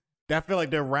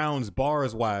their rounds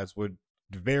bars wise were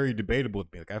very debatable to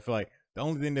me. I feel like the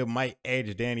only thing that might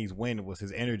edge Danny's win was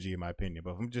his energy, in my opinion.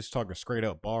 But if I'm just talking straight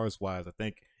up bars wise, I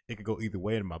think it could go either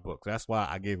way in my books. That's why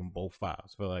I gave them both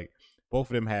 5s. I feel like both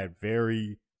of them had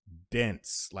very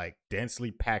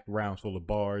densely packed rounds full of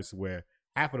bars where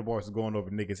half of the bars are going over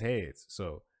niggas' heads.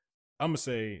 So I'm gonna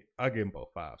say I give them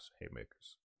both 5s.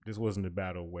 Haymakers. This wasn't a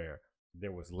battle where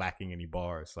there was lacking any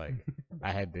bars.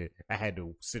 I had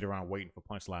to sit around waiting for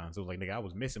punchlines. It was like, nigga, I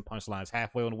was missing punchlines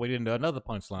halfway on the way into another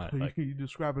punchline. You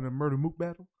describing a murder mook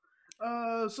battle?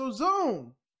 So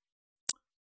Zone,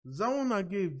 I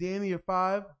gave Danny a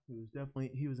 5.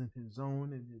 He was in his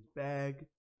zone, in his bag.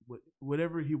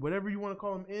 Whatever you want to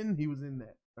call him in, he was in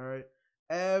that. All right.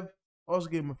 Av, also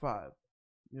gave him a 5.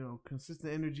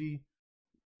 Consistent energy,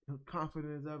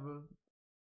 confident as ever.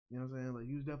 You know what I'm saying?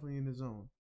 He was definitely in the zone.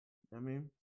 You know what I mean?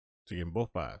 So you gave him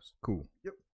both 5s. Cool.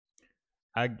 Yep.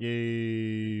 I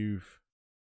gave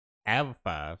Av a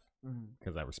 5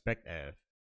 because I respect Av.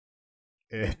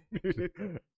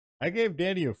 I gave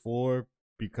Danny a 4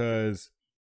 because,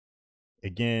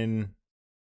 again,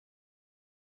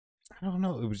 I don't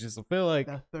know. It was just, I feel like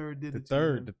that third did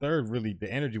the third really,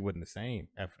 the energy wasn't the same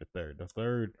after the third. The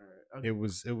third, it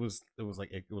was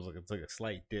like a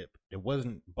slight dip. It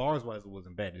wasn't bars wise. It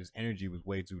wasn't bad. His energy was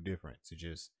way too different to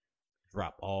just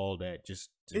drop all that.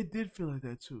 It did feel like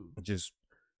that too. It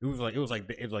was like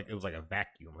a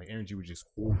vacuum. Like energy would just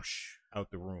whoosh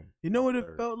out the room. You know what it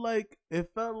felt like? It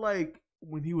felt like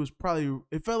when he was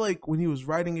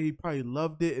writing it, he probably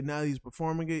loved it, and now he's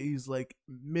performing it. He's like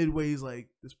midway. He's like,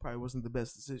 this probably wasn't the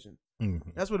best decision.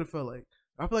 Mm-hmm. That's what it felt like.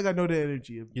 I feel like I know the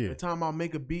energy. The time I'll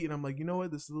make a beat and I'm like, you know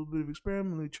what? This is a little bit of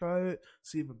experiment. Let me try it,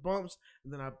 see if it bumps,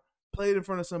 and then I play it in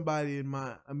front of somebody, and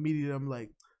I'm like,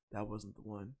 that wasn't the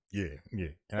one. Yeah.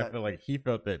 And I feel like he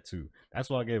felt that too. That's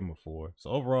why I gave him a 4.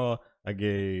 So overall, I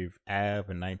gave Av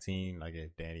a 19. I gave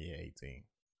Danny an 18.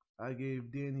 I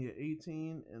gave Danny an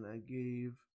 18, and I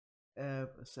gave Av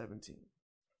a 17.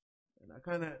 And I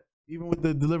kind of, even with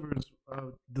the deliverance,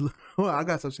 well, I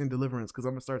got to stop saying deliverance because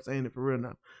I'm going to start saying it for real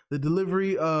now. The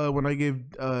delivery, when I gave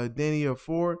Danny a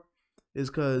 4, is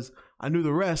because I knew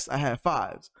the rest, I had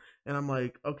 5s. And I'm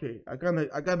like, okay, I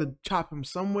gotta chop him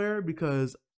somewhere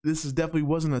because this is definitely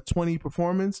wasn't a 20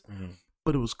 performance,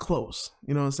 but it was close.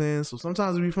 You know what I'm saying? So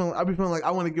sometimes I be feeling like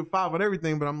I want to give 5 on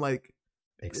everything, but I'm like,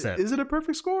 is it a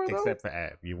perfect score though? Except for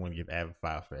Av. You want to give Av a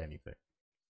 5 for anything.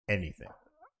 Anything.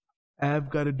 Av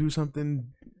got to do something.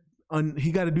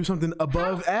 He got to do something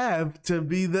above Av to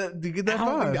get that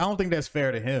 5. I don't think that's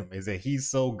fair to him. Is that he's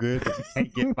so good that he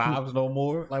can't get 5s no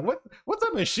more? Like what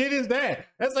type of shit is that?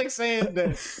 That's like saying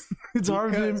that it's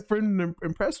hard to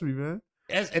impress me, man.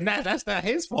 And that's not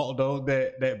his fault though.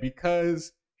 That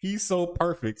because he's so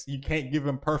perfect, you can't give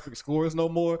him perfect scores no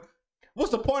more.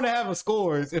 What's the point of having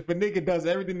scores if a nigga does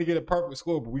everything to get a perfect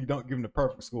score, but we don't give him the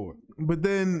perfect score? But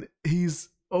then he's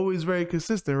always very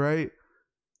consistent, right?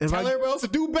 Tell everybody else to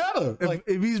do better.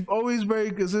 If he's always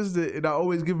very consistent and I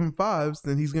always give him 5s,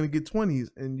 then he's gonna get 20s.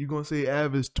 And you're gonna say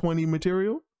Av is 20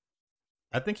 material?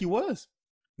 I think he was.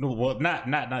 No, well,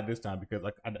 not this time because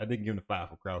like I didn't give him the 5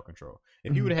 for crowd control.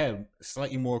 If he would have had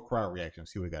slightly more crowd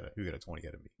reactions, he would have got a 20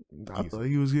 out of me. I thought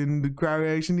he was getting the crowd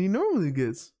reaction he normally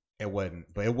gets. It wasn't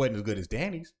as good as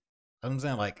Danny's. I'm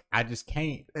saying, like, I just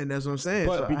can't. And that's what I'm saying.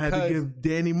 But so I had to give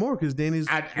Danny more because Danny's.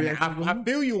 I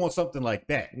feel you on something like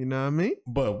that. You know what I mean?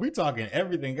 But we talking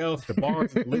everything else, the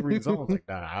bars, the delivery zones, like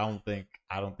that. I don't think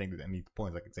there's any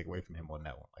points I can take away from him on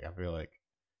that one. Like, I feel like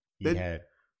he had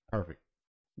perfect.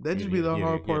 That'd just be the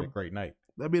hard part. He had a great night.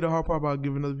 That'd be the hard part about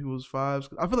giving other people's 5s.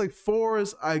 I feel like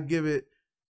 4s, I give it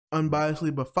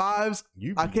unbiasedly, but 5s,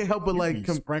 I can't help but like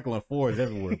sprinkling 4s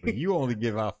everywhere. But you only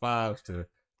give out 5s to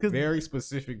very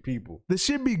specific people. This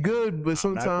should be good, but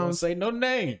sometimes I'm not gonna say no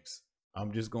names.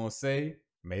 I'm just gonna say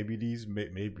maybe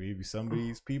some of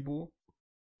these people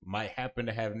might happen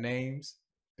to have names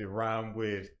that rhyme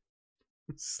with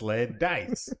sled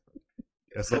dice.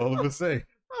 That's all I'm gonna say.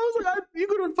 I was like, you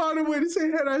couldn't find a way to say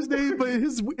Headeyes' name, but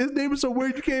his name is so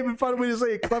weird you can't even find a way to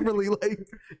say it cleverly. Like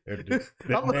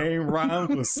the name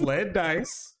rhymes with sled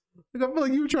dice. Like, I feel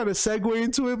like you were trying to segue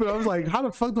into it, but I was like, how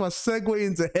the fuck do I segue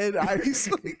into head ice?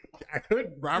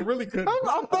 I really couldn't. I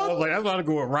was like, that's not to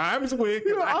go with rhymes with.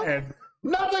 You know, I had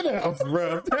nothing else,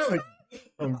 bro.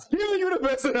 I'm giving you the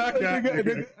best that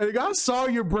I got. I saw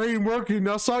your brain working.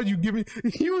 I saw you giving.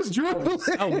 He was dribbling.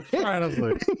 I was trying. I was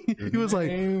like, he was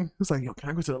like, yo, can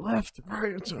I go to the left,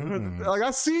 right? Like,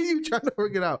 I see you trying to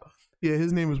work it out. Yeah,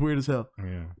 his name is weird as hell.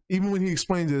 Yeah. Even when he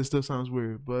explains it, it still sounds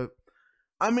weird. But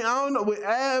I mean, I don't know. With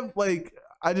Av, like,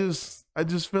 I just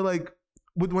feel like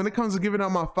when it comes to giving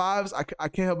out my 5s, I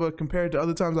can't help but compare it to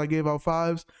other times I gave out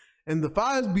 5s. And the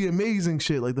 5s be amazing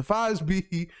shit. Like, the 5s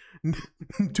be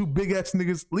two big ass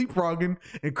niggas leapfrogging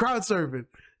and crowd surfing.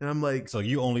 And I'm like, so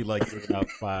you only like giving out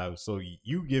 5s. So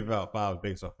you give out 5s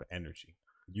based off of energy.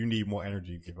 You need more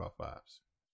energy to give out 5s.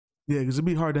 Yeah, because it'd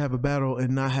be hard to have a battle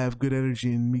and not have good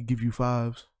energy and me give you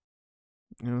 5s.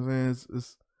 You know what I'm saying?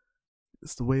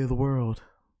 It's the way of the world.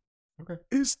 Okay.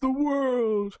 It's the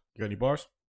world. You got any bars?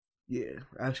 Yeah,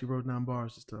 I actually wrote 9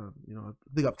 bars this time. You know,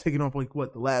 I think I've taken off like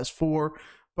the last 4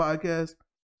 podcasts.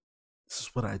 This is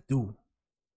what I do.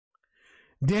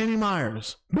 Danny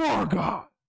Myers, bar god.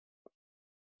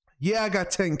 Yeah, I got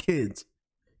 10 kids.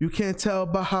 You can't tell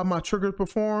by how my triggers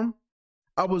perform.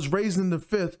 I was raised in the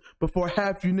 5th before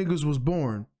half you niggas was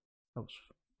born. I was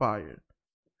fired.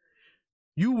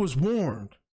 You was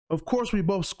warned. Of course, we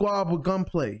both squab with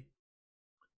gunplay.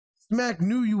 Smack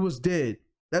knew you was dead.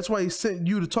 That's why he sent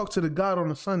you to talk to the God on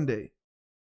a Sunday.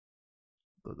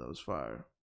 Thought that was fire.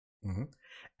 Mm-hmm.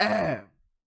 Av.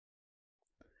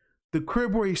 The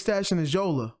crib where he's stashing his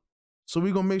Yola. So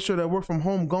we gonna make sure that we're from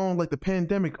home gone like the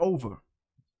pandemic over.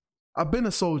 I've been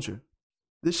a soldier.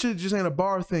 This shit just ain't a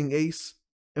bar thing, Ace.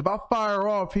 If I fire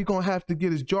off, he gonna have to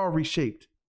get his jaw reshaped.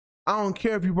 I don't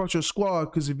care if you brought your squad,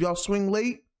 cause if y'all swing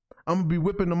late, I'm gonna be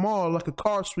whipping them all like a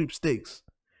car sweepstakes.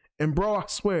 And bro, I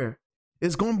swear,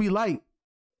 it's gonna be light.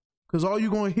 Cause all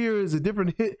you gonna hear is a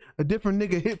different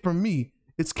nigga hit from me.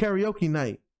 It's karaoke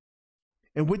night.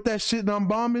 And with that shit that I'm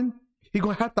bombing, he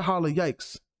gonna have to holler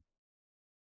yikes.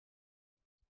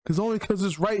 Cause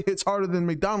this right hits harder than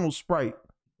McDonald's Sprite.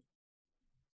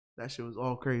 That shit was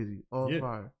all crazy. All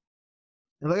fire.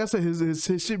 And like I said, his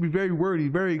shit be very wordy,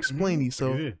 very explainy.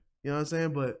 So, you know what I'm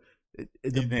saying? But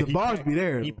the bars be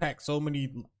there. He packed so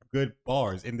many good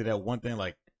bars into that one thing.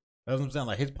 Like, that's what I'm saying.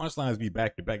 Like, his punchlines be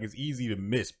back to back. It's easy to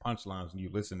miss punchlines when you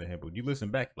listen to him, but when you listen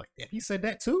back, like, damn, he said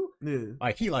that too. Yeah.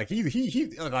 Like he like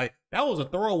that was a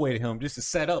throwaway to him just to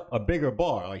set up a bigger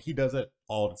bar. Like he does it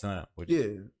all the time.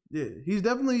 Yeah. He's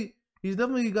definitely He's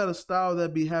definitely got a style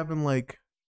that be having like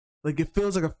it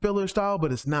feels like a filler style,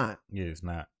 but it's not. Yeah, it's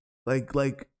not. Like,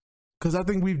 because I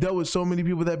think we've dealt with so many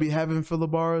people that be having filler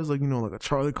bars, like, you know, like a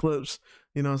Charlie Clips,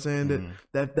 you know what I'm saying?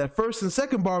 That first and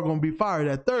second bar gonna be fire.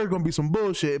 That third gonna be some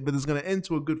bullshit, but it's gonna end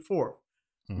to a good fourth.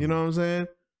 You know what I'm saying?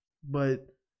 But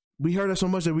we heard that so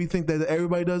much that we think that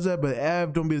everybody does that, but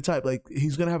Av don't be the type. Like,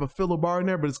 he's gonna have a filler bar in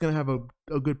there, but it's gonna have a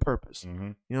good purpose. You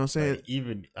know what I'm saying? Like,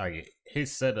 even like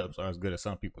his setups are as good as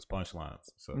some people's punchlines.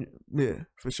 So yeah,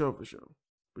 for sure.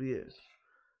 But yeah,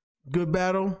 good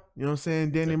battle. You know what I'm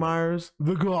saying? Danny Myers,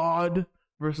 the God,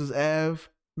 versus Av,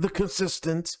 the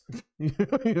consistent. You know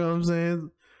what I'm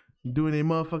saying? Doing a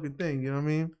motherfucking thing. You know what I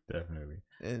mean? Definitely.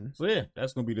 And so yeah,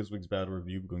 that's gonna be this week's battle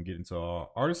review. We're gonna get into our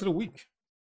artist of the week.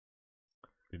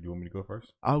 Did you want me to go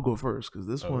first? I'll go first because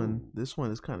this one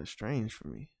is kind of strange for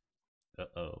me.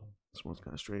 This one's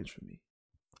kind of strange for me.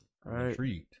 All I'm right.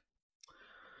 intrigued.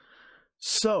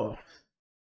 So,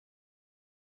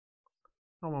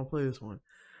 I'm gonna play this one.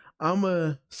 I'm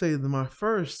gonna say that my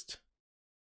first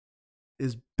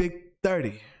is Big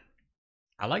 30.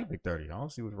 I like Big 30. I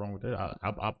don't see what's wrong with that.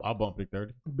 I'll bump Big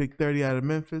 30. Big 30 out of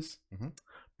Memphis.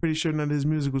 Pretty sure none of his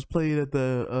music was played at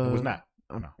the. It was not.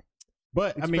 No.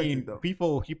 But I mean, though. he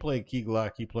played Key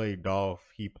Glock, he played Dolph,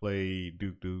 he played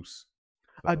Duke Deuce.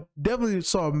 So. I definitely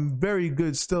saw very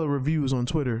good stellar reviews on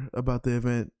Twitter about the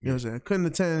event. You know what I'm saying? I couldn't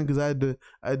attend because I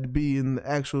had to be in the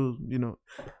actual, you know.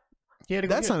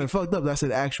 That sounded fucked up. I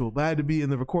said actual, but I had to be in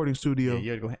the recording studio. Yeah,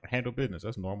 you had to go handle business.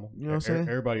 That's normal. You know what I'm saying?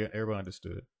 Everybody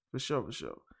understood. For sure.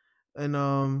 And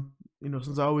you know,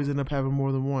 since I always end up having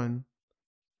more than one,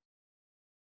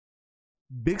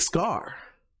 Big Scar.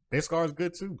 Big Scar is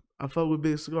good too. I fuck with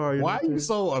Big Scar. Why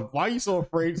are you so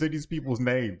afraid to say these people's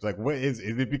names? Like, what is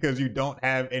it because you don't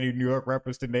have any New York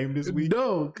rappers to name this week?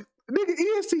 No, nigga,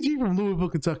 ESTG from Louisville,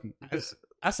 Kentucky.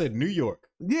 I said New York.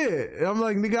 Yeah, I'm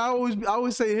like, nigga, I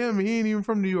always say him, and he ain't even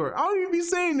from New York. I don't even be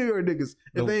saying New York niggas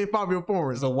if they ain't Fabio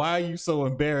Foreign. So why are you so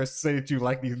embarrassed to say that you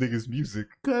like these niggas' music?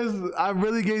 Because I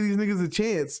really gave these niggas a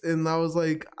chance, and I was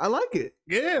like, I like it.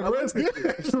 Yeah, bro, it's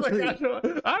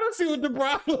good. I don't see what the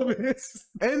problem is.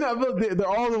 And they're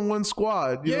all in one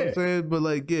squad. You know what I'm saying? But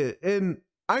like, yeah, and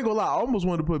I ain't gonna lie, I almost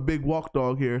wanted to put Big Walk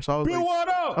Dog here. So I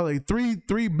was like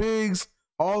three bigs.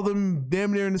 All of them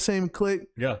damn near in the same clique.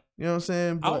 Yeah. You know what I'm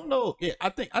saying? But I don't know. Yeah, I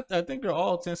think they're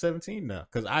all 10-17 now.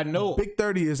 Because I know Big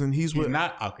 30 isn't. He's with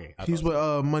He's with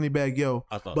Moneybagg Yo.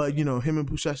 But you know, him and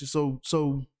Pushash is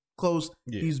so close.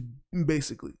 Yeah. He's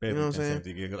basically. You know what I'm saying?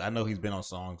 Because I know he's been on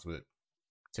songs with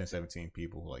 10-17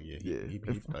 people. Like he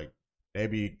like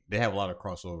they have a lot of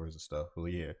crossovers and stuff. But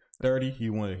yeah, 30. He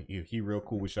real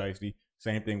cool with Shiesty.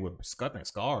 Same thing with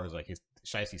Scar is like his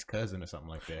Shiesty's cousin or something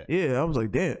like that. Yeah, I was like,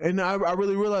 damn. And I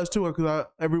really realized too, because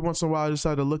every once in a while I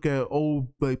decided to look at old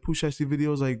like Pooh Shiesty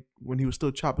videos, like when he was still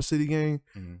Chopper City Gang.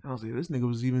 Mm-hmm. I was like, this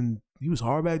nigga he was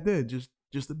hard back then.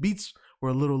 Just the beats were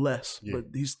a little less, but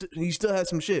he still had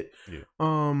some shit. Yeah.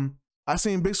 I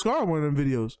seen Big Scar in one of them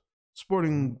videos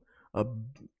sporting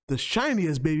the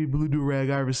shiniest baby blue do-rag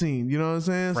I ever seen. You know what I'm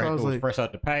saying? Frank, so I was like, fresh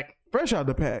out the pack.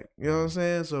 You know what I'm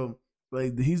saying? So.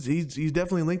 Like he's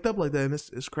definitely linked up like that, and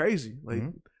it's crazy. Like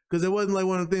because it wasn't like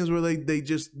one of the things where like they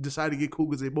just decided to get cool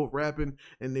because they both rapping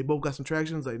and they both got some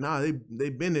traction. It's like nah, they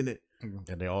been in it. And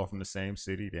they all from the same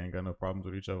city. They ain't got no problems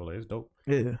with each other. Like, it's dope.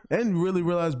 Yeah, and really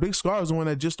realized Big Scar is the one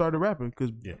that just started rapping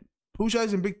because Pooh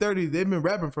Shiesty and Big 30 they've been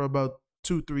rapping for about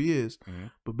 2-3 years,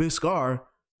 but Big Scar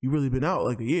he really been out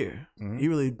like a year. He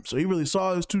really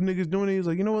saw his two niggas doing it. He's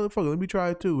like, you know what, fuck it, let me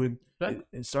try it too, and it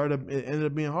ended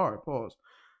up being hard. Pause.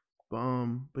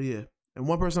 But yeah, and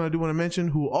one person I do want to mention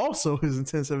who also is in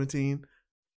 10-17,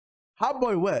 Hot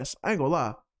Boy West. I ain't gonna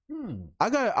lie.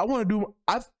 I want to do.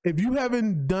 If you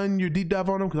haven't done your deep dive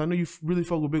on him, because I know you really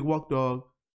fuck with Big Walk Dog,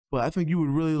 but I think you would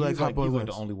really like Hot Boy West.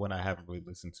 He's the only one I haven't really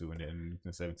listened to in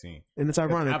 17. And it's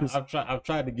ironic. I've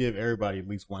tried to give everybody at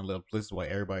least one little. This is why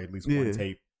everybody at least one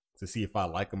tape to see if I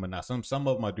like him or not. Some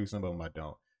of them I do, some of them I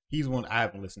don't. He's one I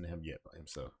haven't listened to him yet by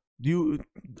himself.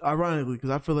 Ironically,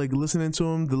 because I feel like listening to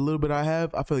him, the little bit I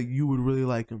have, I feel like you would really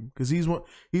like him because he's one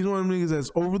of them niggas that's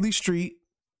overly street.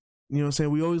 You know what I'm saying?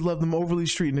 We always love them overly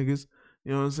street niggas.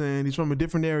 You know what I'm saying? He's from a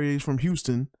different area. He's from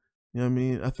Houston. You know what I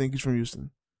mean? I think he's from Houston.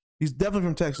 He's definitely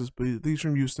from Texas, but I think he's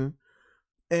from Houston.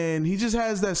 And he just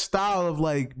has that style of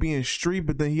like being street,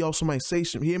 but then he also might say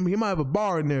something. He might have a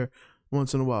bar in there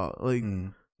once in a while. Like,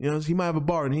 you know, he might have a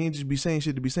bar and he ain't just be saying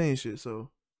shit to be saying shit.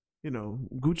 So, you know,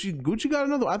 Gucci got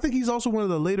another one. I think he's also one of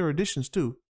the later additions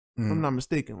too. If I'm not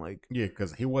mistaken. Like, yeah,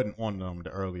 because he wasn't on the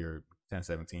earlier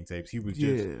 10-17 tapes. He was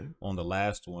just on the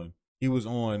last one. He was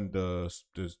on the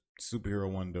superhero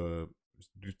one, the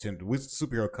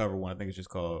superhero cover one. I think it's just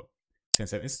called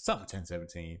 10-17. It's something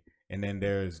 10-17. And then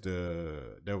there was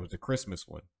the Christmas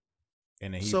one.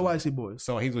 And then So Icy Boys.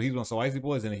 So he was on So Icy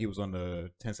Boys, and then he was on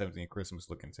the 10-17 Christmas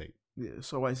looking tape. Yeah,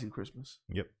 So Icy Christmas.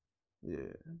 Yep.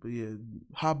 Yeah, but yeah,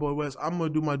 Hot Boy West. I'm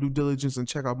gonna do my due diligence and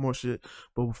check out more shit.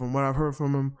 But from what I've heard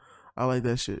from him, I like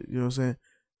that shit. You know what I'm saying?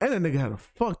 And that nigga had a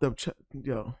fucked up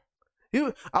yo.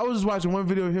 I was just watching one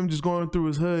video of him just going through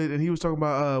his hood, and he was talking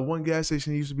about one gas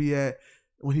station he used to be at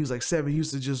when he was like 7. He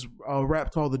used to just rap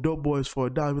to all the dope boys for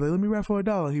 $1. Be like, let me rap for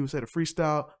 $1. He would say the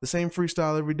same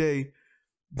freestyle every day.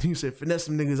 He said, finesse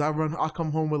them niggas. I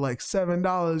come home with like $7, you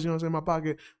know what I'm saying, in my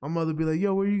pocket. My mother be like,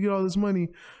 yo, where you get all this money?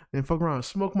 And fuck around,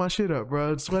 smoke my shit up,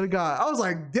 bro. Swear to God. I was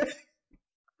like, damn.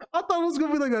 I thought it was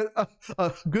gonna be like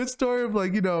a good story of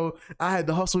like, you know, I had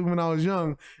to hustle when I was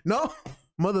young. No,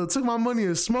 mother took my money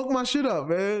and smoked my shit up,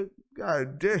 man.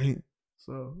 God dang.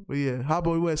 So, but yeah, Hot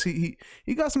Boy West, he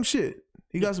got some shit.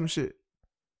 He got some shit.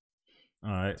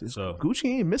 All right, so Gucci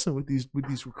ain't missing with these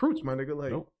recruits, my nigga.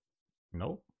 Like,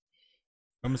 nope.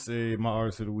 I'm gonna say my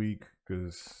artist of the week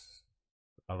because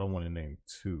I don't want to name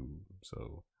two,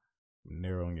 so I'm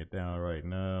narrowing it down right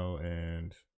now,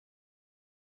 and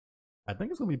I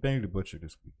think it's gonna be Benny the Butcher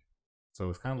this week. So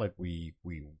it's kind of like we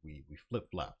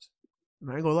flip flopped.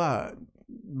 I ain't gonna lie,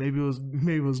 maybe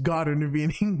it was God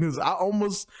intervening because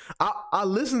I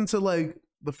listened to like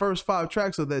the first 5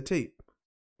 tracks of that tape.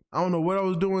 I don't know what I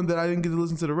was doing that I didn't get to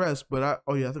listen to the rest, but I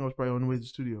think I was probably on the way to the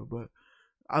studio, but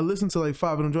I listened to like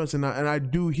 5 of them joints, and I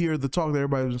do hear the talk that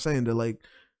everybody was saying that like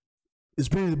it's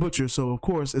Benny the Butcher, so of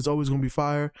course it's always gonna be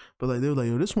fire. But like they were like,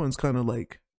 yo, this one's kind of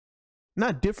like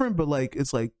not different, but like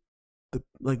it's like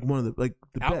one of the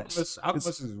best.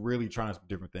 Alchemist is really trying some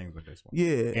different things with this one.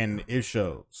 Yeah, and it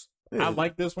shows. Yeah. I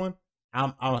like this one.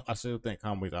 I still think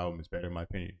Conway's album is better in my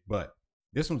opinion, but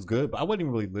this one's good. But I wouldn't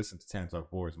even really listen to Terrence Talk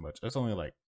 4 as much. That's only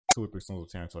like 2 or 3 songs of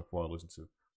Terrence Talk 4 I listen to.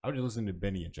 I would just listen to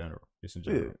Benny in general. Just in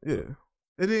general. Yeah.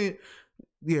 It ain't,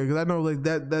 because I know like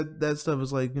that stuff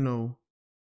is like, you know,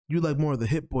 you like more of the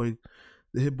Hit Boy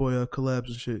collabs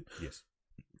and shit. Yes,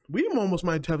 we almost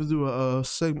might have to do a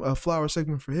flower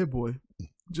segment for Hit Boy,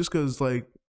 just because like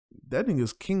that nigga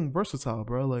is king versatile,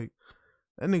 bro. Like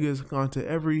that nigga is gone to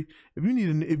every. If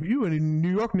you a New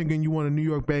York nigga and you want a New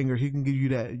York banger, he can give you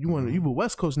that. You a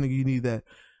West Coast nigga, you need that.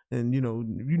 And you know,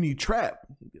 you need trap,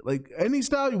 like any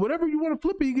style, whatever you want to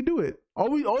flip it, you can do it.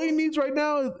 All he needs right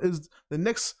now is the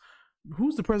next.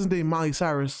 Who's the present day Miley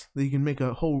Cyrus that you can make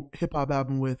a whole hip hop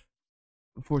album with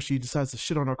before she decides to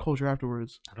shit on our culture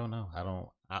afterwards? I don't know.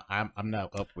 I'm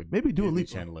not up with maybe Dua Lipa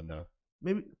channel enough.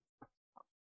 Maybe.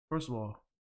 First of all,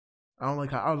 I don't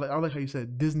like how you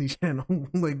said Disney Channel.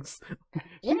 Like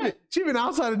she been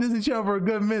outside of Disney Channel for a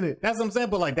good minute. That's what I'm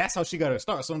saying, but like that's how she got her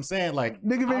start. So I'm saying like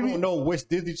nigga, I don't know which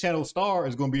Disney Channel star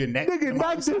is gonna be the next. Nigga,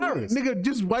 not Disney. Nigga,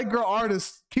 just white girl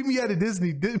artists. Keep me out of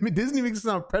Disney. Disney makes it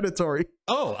sound predatory.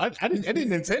 Oh, I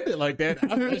didn't intend it like that.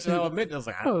 That's how I meant. I was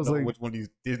like, I don't know which one of these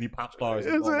Disney pop stars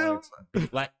is going to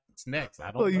black. Next, I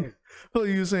don't know.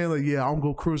 You were saying like, yeah, I'm gonna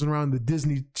go cruising around the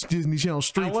Disney Channel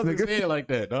streets. I wasn't nigga. saying like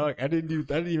that, dog. I didn't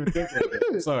even think like that.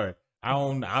 I'm sorry. I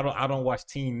don't watch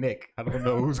Teen Nick. I don't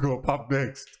know who's gonna pop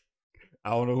next. I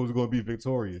don't know who's gonna be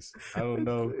victorious. I don't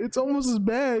know. It's almost as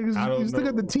bad. You still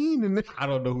got the teen in there. I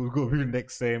don't know who's gonna be the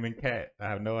next Sam and Cat. I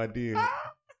have no idea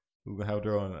who's gonna have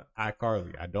their own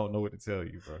iCarly. I don't know what to tell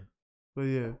you, bro. But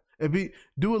yeah,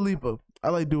 Dua Lipa. I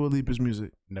like Dua Lipa's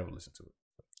music. Never listen to it.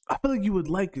 I feel like you would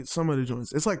like it, some of the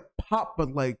joints. It's like pop,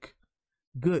 but like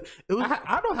good.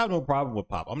 I don't have no problem with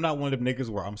pop. I'm not one of them niggas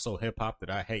where I'm so hip hop that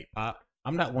I hate pop.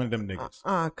 I'm not one of them niggas.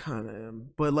 I kind of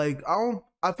am, but like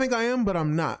I think I am, but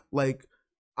I'm not. Like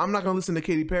I'm not gonna listen to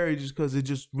Katy Perry just because it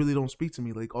just really don't speak to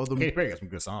me. Like all the Katy Perry got some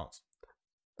good songs.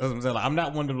 That's what I'm saying. Like, I'm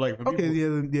not one of them like. Okay,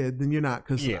 people, then you're not.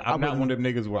 Cause I'm not one of them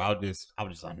niggas where I'll just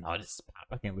like, no, this is pop.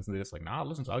 I can't listen to this. Like, I'll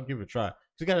listen to it. I'll give it a try. So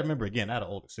you gotta remember again, I had an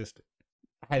older sister.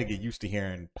 I had to get used to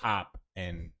hearing pop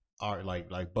and art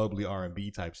like bubbly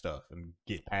R&B type stuff and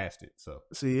get past it. So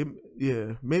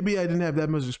maybe I didn't have that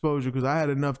much exposure because I had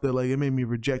enough that like it made me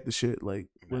reject the shit. Like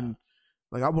when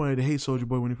like I wanted to hate Soulja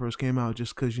Boy when he first came out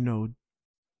just because, you know,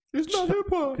 it's not hip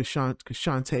hop. Because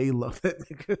Shantae loved that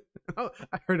nigga.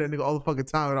 I heard that nigga all the fucking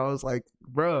time and I was like,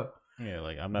 bruh. Yeah,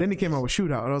 like I'm not. Then he came out with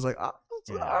Shootout and I was like, all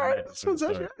right, this one's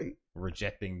actually right.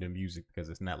 Rejecting the music because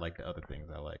it's not like the other things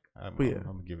I like. I'm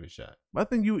gonna give it a shot. I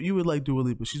think you would like Dua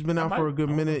Lipa. She's been out for a good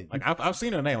minute. Like I've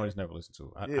seen her name, I just never listened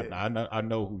to her. I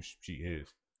know who she is.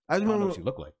 I don't know what she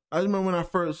looked like. I just remember when I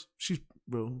first you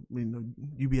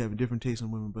be having different tastes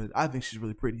in women, but I think she's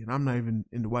really pretty, and I'm not even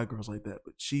into white girls like that.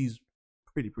 But she's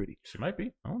pretty. She might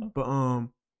be. I don't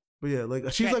know. But yeah,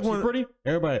 like she's like one pretty.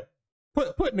 Everybody,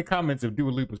 put in the comments if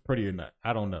Dua Lipa's pretty or not.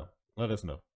 I don't know. Let us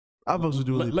know. I fucks with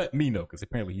Dua Lipa. Let me know, because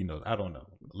apparently he knows. I don't know.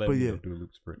 Let But me yeah. know. Dua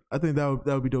Lipa's pretty. I think that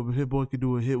would be dope. If Hit Boy could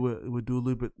do a hit with Dua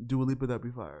Lipa, that'd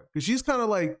be fire. Because she's kind of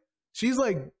like, she's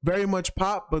like very much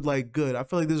pop, but like good. I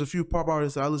feel like there's a few pop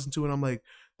artists that I listen to and I'm like,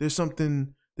 there's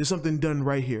something done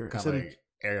right here. Kind of like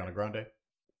Ariana Grande.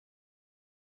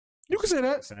 You can say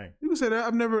that. Same. You can say that.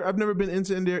 I've never been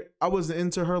into India. I wasn't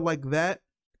into her like that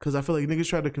because I feel like niggas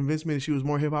tried to convince me that she was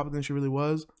more hip hop than she really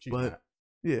was. She's but not.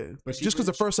 yeah, But she just because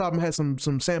the did- first album had some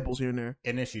samples here and there.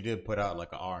 And then she did put out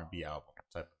like an R&B album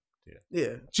type.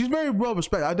 Yeah, she's very well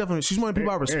respected. She's one of the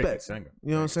people I Very good respect. singer.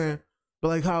 You know what I'm saying? But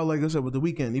like how, like I said, with The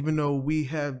Weeknd, even though we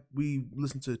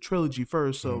listened to Trilogy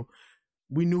first, so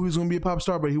we knew he was gonna be a pop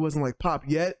star, but he wasn't like pop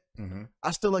yet. Mm-hmm.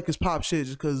 I still like his pop shit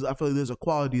just because I feel like there's a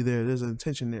quality there, there's an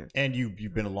intention there. And you've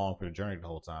been along for the journey the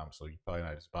whole time, so you're probably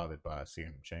not as bothered by seeing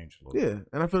him change a little bit. Yeah,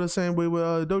 and I feel the same way with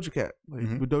Doja Cat. Like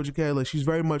Mhm. with Doja Cat, like she's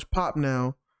very much pop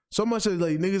now. So much that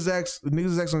like niggas ask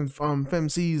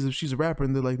femcs if she's a rapper,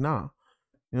 and they're like, nah.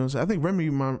 You know what I'm saying? I think Remy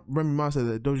Ma said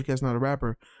that Doja Cat's not a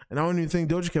rapper, and I don't even think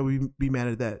Doja Cat would be mad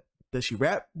at that. Does she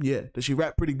rap? Yeah. Does she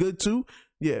rap pretty good too?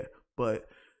 Yeah. But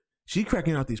she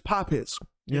cracking out these pop hits.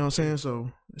 You know what I'm saying?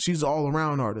 So she's an all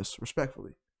around artist,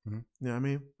 respectfully. Mhm. You know what I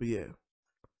mean? But yeah,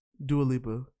 Dua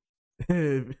Lipa.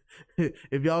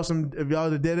 if y'all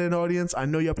the dead end audience, I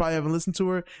know y'all probably haven't listened to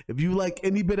her. If you like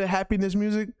any bit of happiness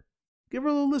music, give her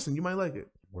a little listen. You might like it.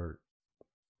 Word.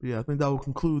 But yeah, I think that will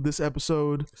conclude this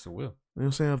episode. Yes, it will. You know what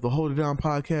I'm saying? Of the Hold It Down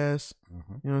podcast.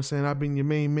 Mm-hmm. You know what I'm saying? I've been your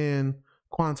main man,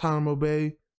 Guantanamo Bay.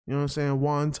 You know what I'm saying?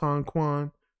 Wonton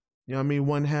Quan. You know what I mean?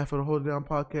 One half of the Hold It Down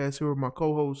podcast. Here with my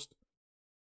co-host.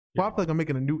 Well, I feel like I'm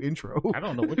making a new intro. I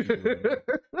don't know what you're doing.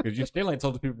 Because you still ain't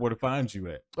told the people where to find you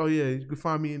at. Oh, yeah. You can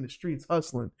find me in the streets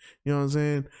hustling. You know what I'm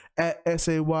saying? At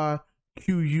SAYQUAND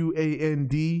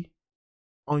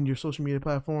on your social media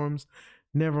platforms.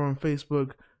 Never on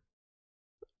Facebook.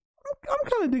 I'm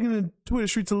kind of digging the Twitter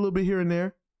streets a little bit here and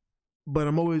there. But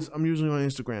I'm usually on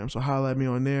Instagram. So holla at me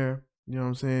on there. You know what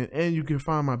I'm saying? And you can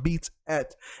find my beats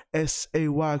at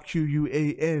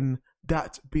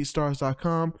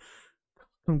SAYQUAN.beatstars.com.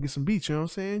 Come get some beats, you know what I'm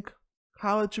saying?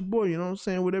 Holla at your boy, you know what I'm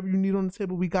saying? Whatever you need on the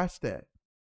table, we got that.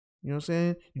 You know what I'm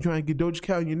saying? You trying to get Doja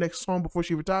Cat on your next song before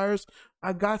she retires?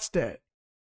 I got that.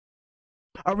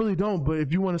 I really don't, but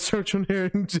if you want to search on there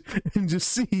and just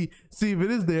see if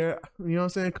it is there, you know what I'm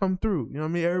saying? Come through. You know what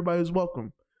I mean? Everybody's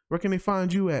welcome. Where can they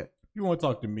find you at? If you want to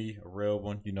talk to me, a real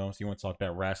one, you know, so you want to talk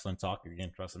that wrestling talk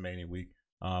again, WrestleMania week.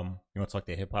 You want to talk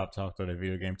that hip hop talk or that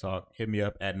video game talk, hit me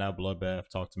up at Now Bloodbath.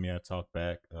 Talk to me, I talk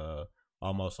back.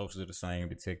 All my socials are the same,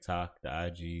 the TikTok, the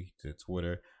IG, the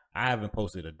Twitter. I haven't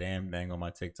posted a damn thing on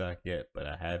my TikTok yet, but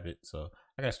I have it, so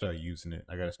I gotta start using it.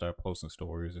 I gotta start posting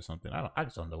stories or something. I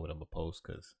just don't know what I'm gonna post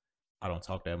because I don't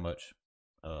talk that much.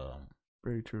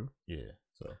 Very true. Yeah,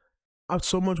 so I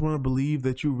so much want to believe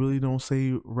that you really don't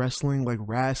say wrestling like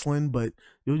wrestling, but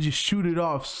you'll just shoot it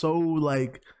off so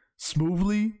like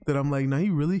smoothly that I'm like, nah, he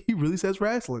really says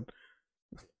wrestling.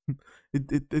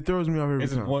 It throws me off every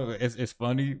time. It's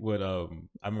funny what I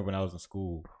remember when I was in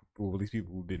school. For these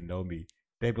people who didn't know me,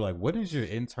 they'd be like, "What does your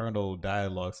internal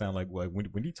dialogue sound like? Like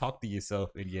when you talk to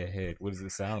yourself in your head, what does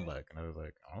it sound like?" And I was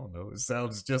like, "I don't know. It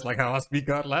sounds just like how I speak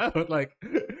out loud. Like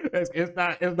it's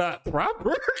not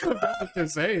proper. That's what you're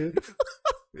saying.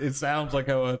 It sounds like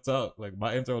how I talk. Like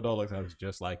my internal dialogue sounds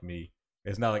just like me.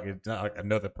 It's not like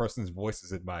another person's voice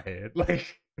is in my head.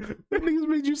 Like That niggas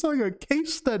made you sound like a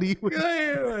case study.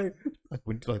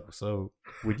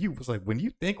 when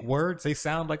you think words, they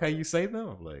sound like how you say them.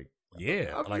 I'm like,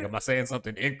 yeah. Like, am I saying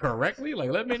something incorrectly? Like,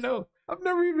 let me know. I've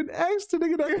never even asked a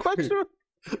nigga that question.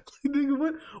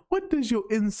 Nigga, what does your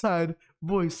inside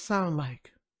voice sound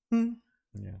like?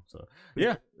 Yeah. So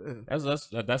yeah,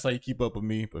 that's how you keep up with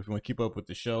me. But if you want to keep up with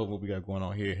the show, what we got going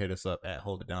on here, hit us up at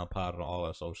Hold It Down Pod on all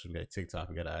our socials. We got TikTok,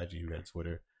 we got IG, we got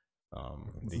Twitter.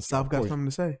 South got something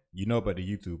to say. You know about the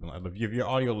YouTube. If you're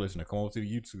an audio listener, come over to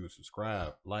the YouTube,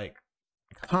 subscribe, like,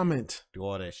 comment, do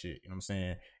all that shit. You know what I'm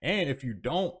saying? And if you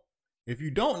don't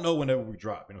know whenever we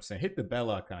drop, you know what I'm saying, hit the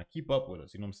bell icon, keep up with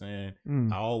us. You know what I'm saying?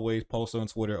 I always post on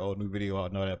Twitter, new video, I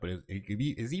know that, but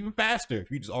it's even faster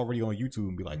if you just already on YouTube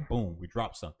and be like, boom, we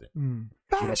dropped something.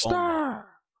 Faster.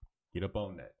 Get up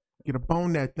on that. Get up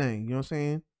on that thing. You know what I'm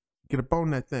saying? Get up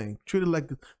on that thing. Treat it like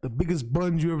the biggest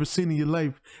buns you ever seen in your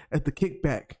life at the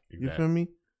kickback. You feel me?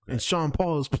 And Sean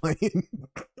Paul is playing.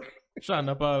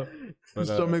 Sean Paul. But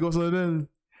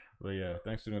yeah,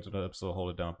 thanks for tuning into another episode of Hold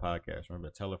It Down Podcast. Remember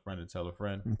to tell a friend to tell a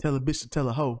friend. And tell a bitch to tell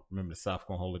a hoe. Remember the South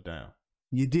gonna hold it down.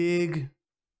 You dig?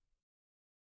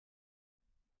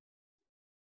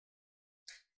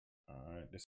 All right.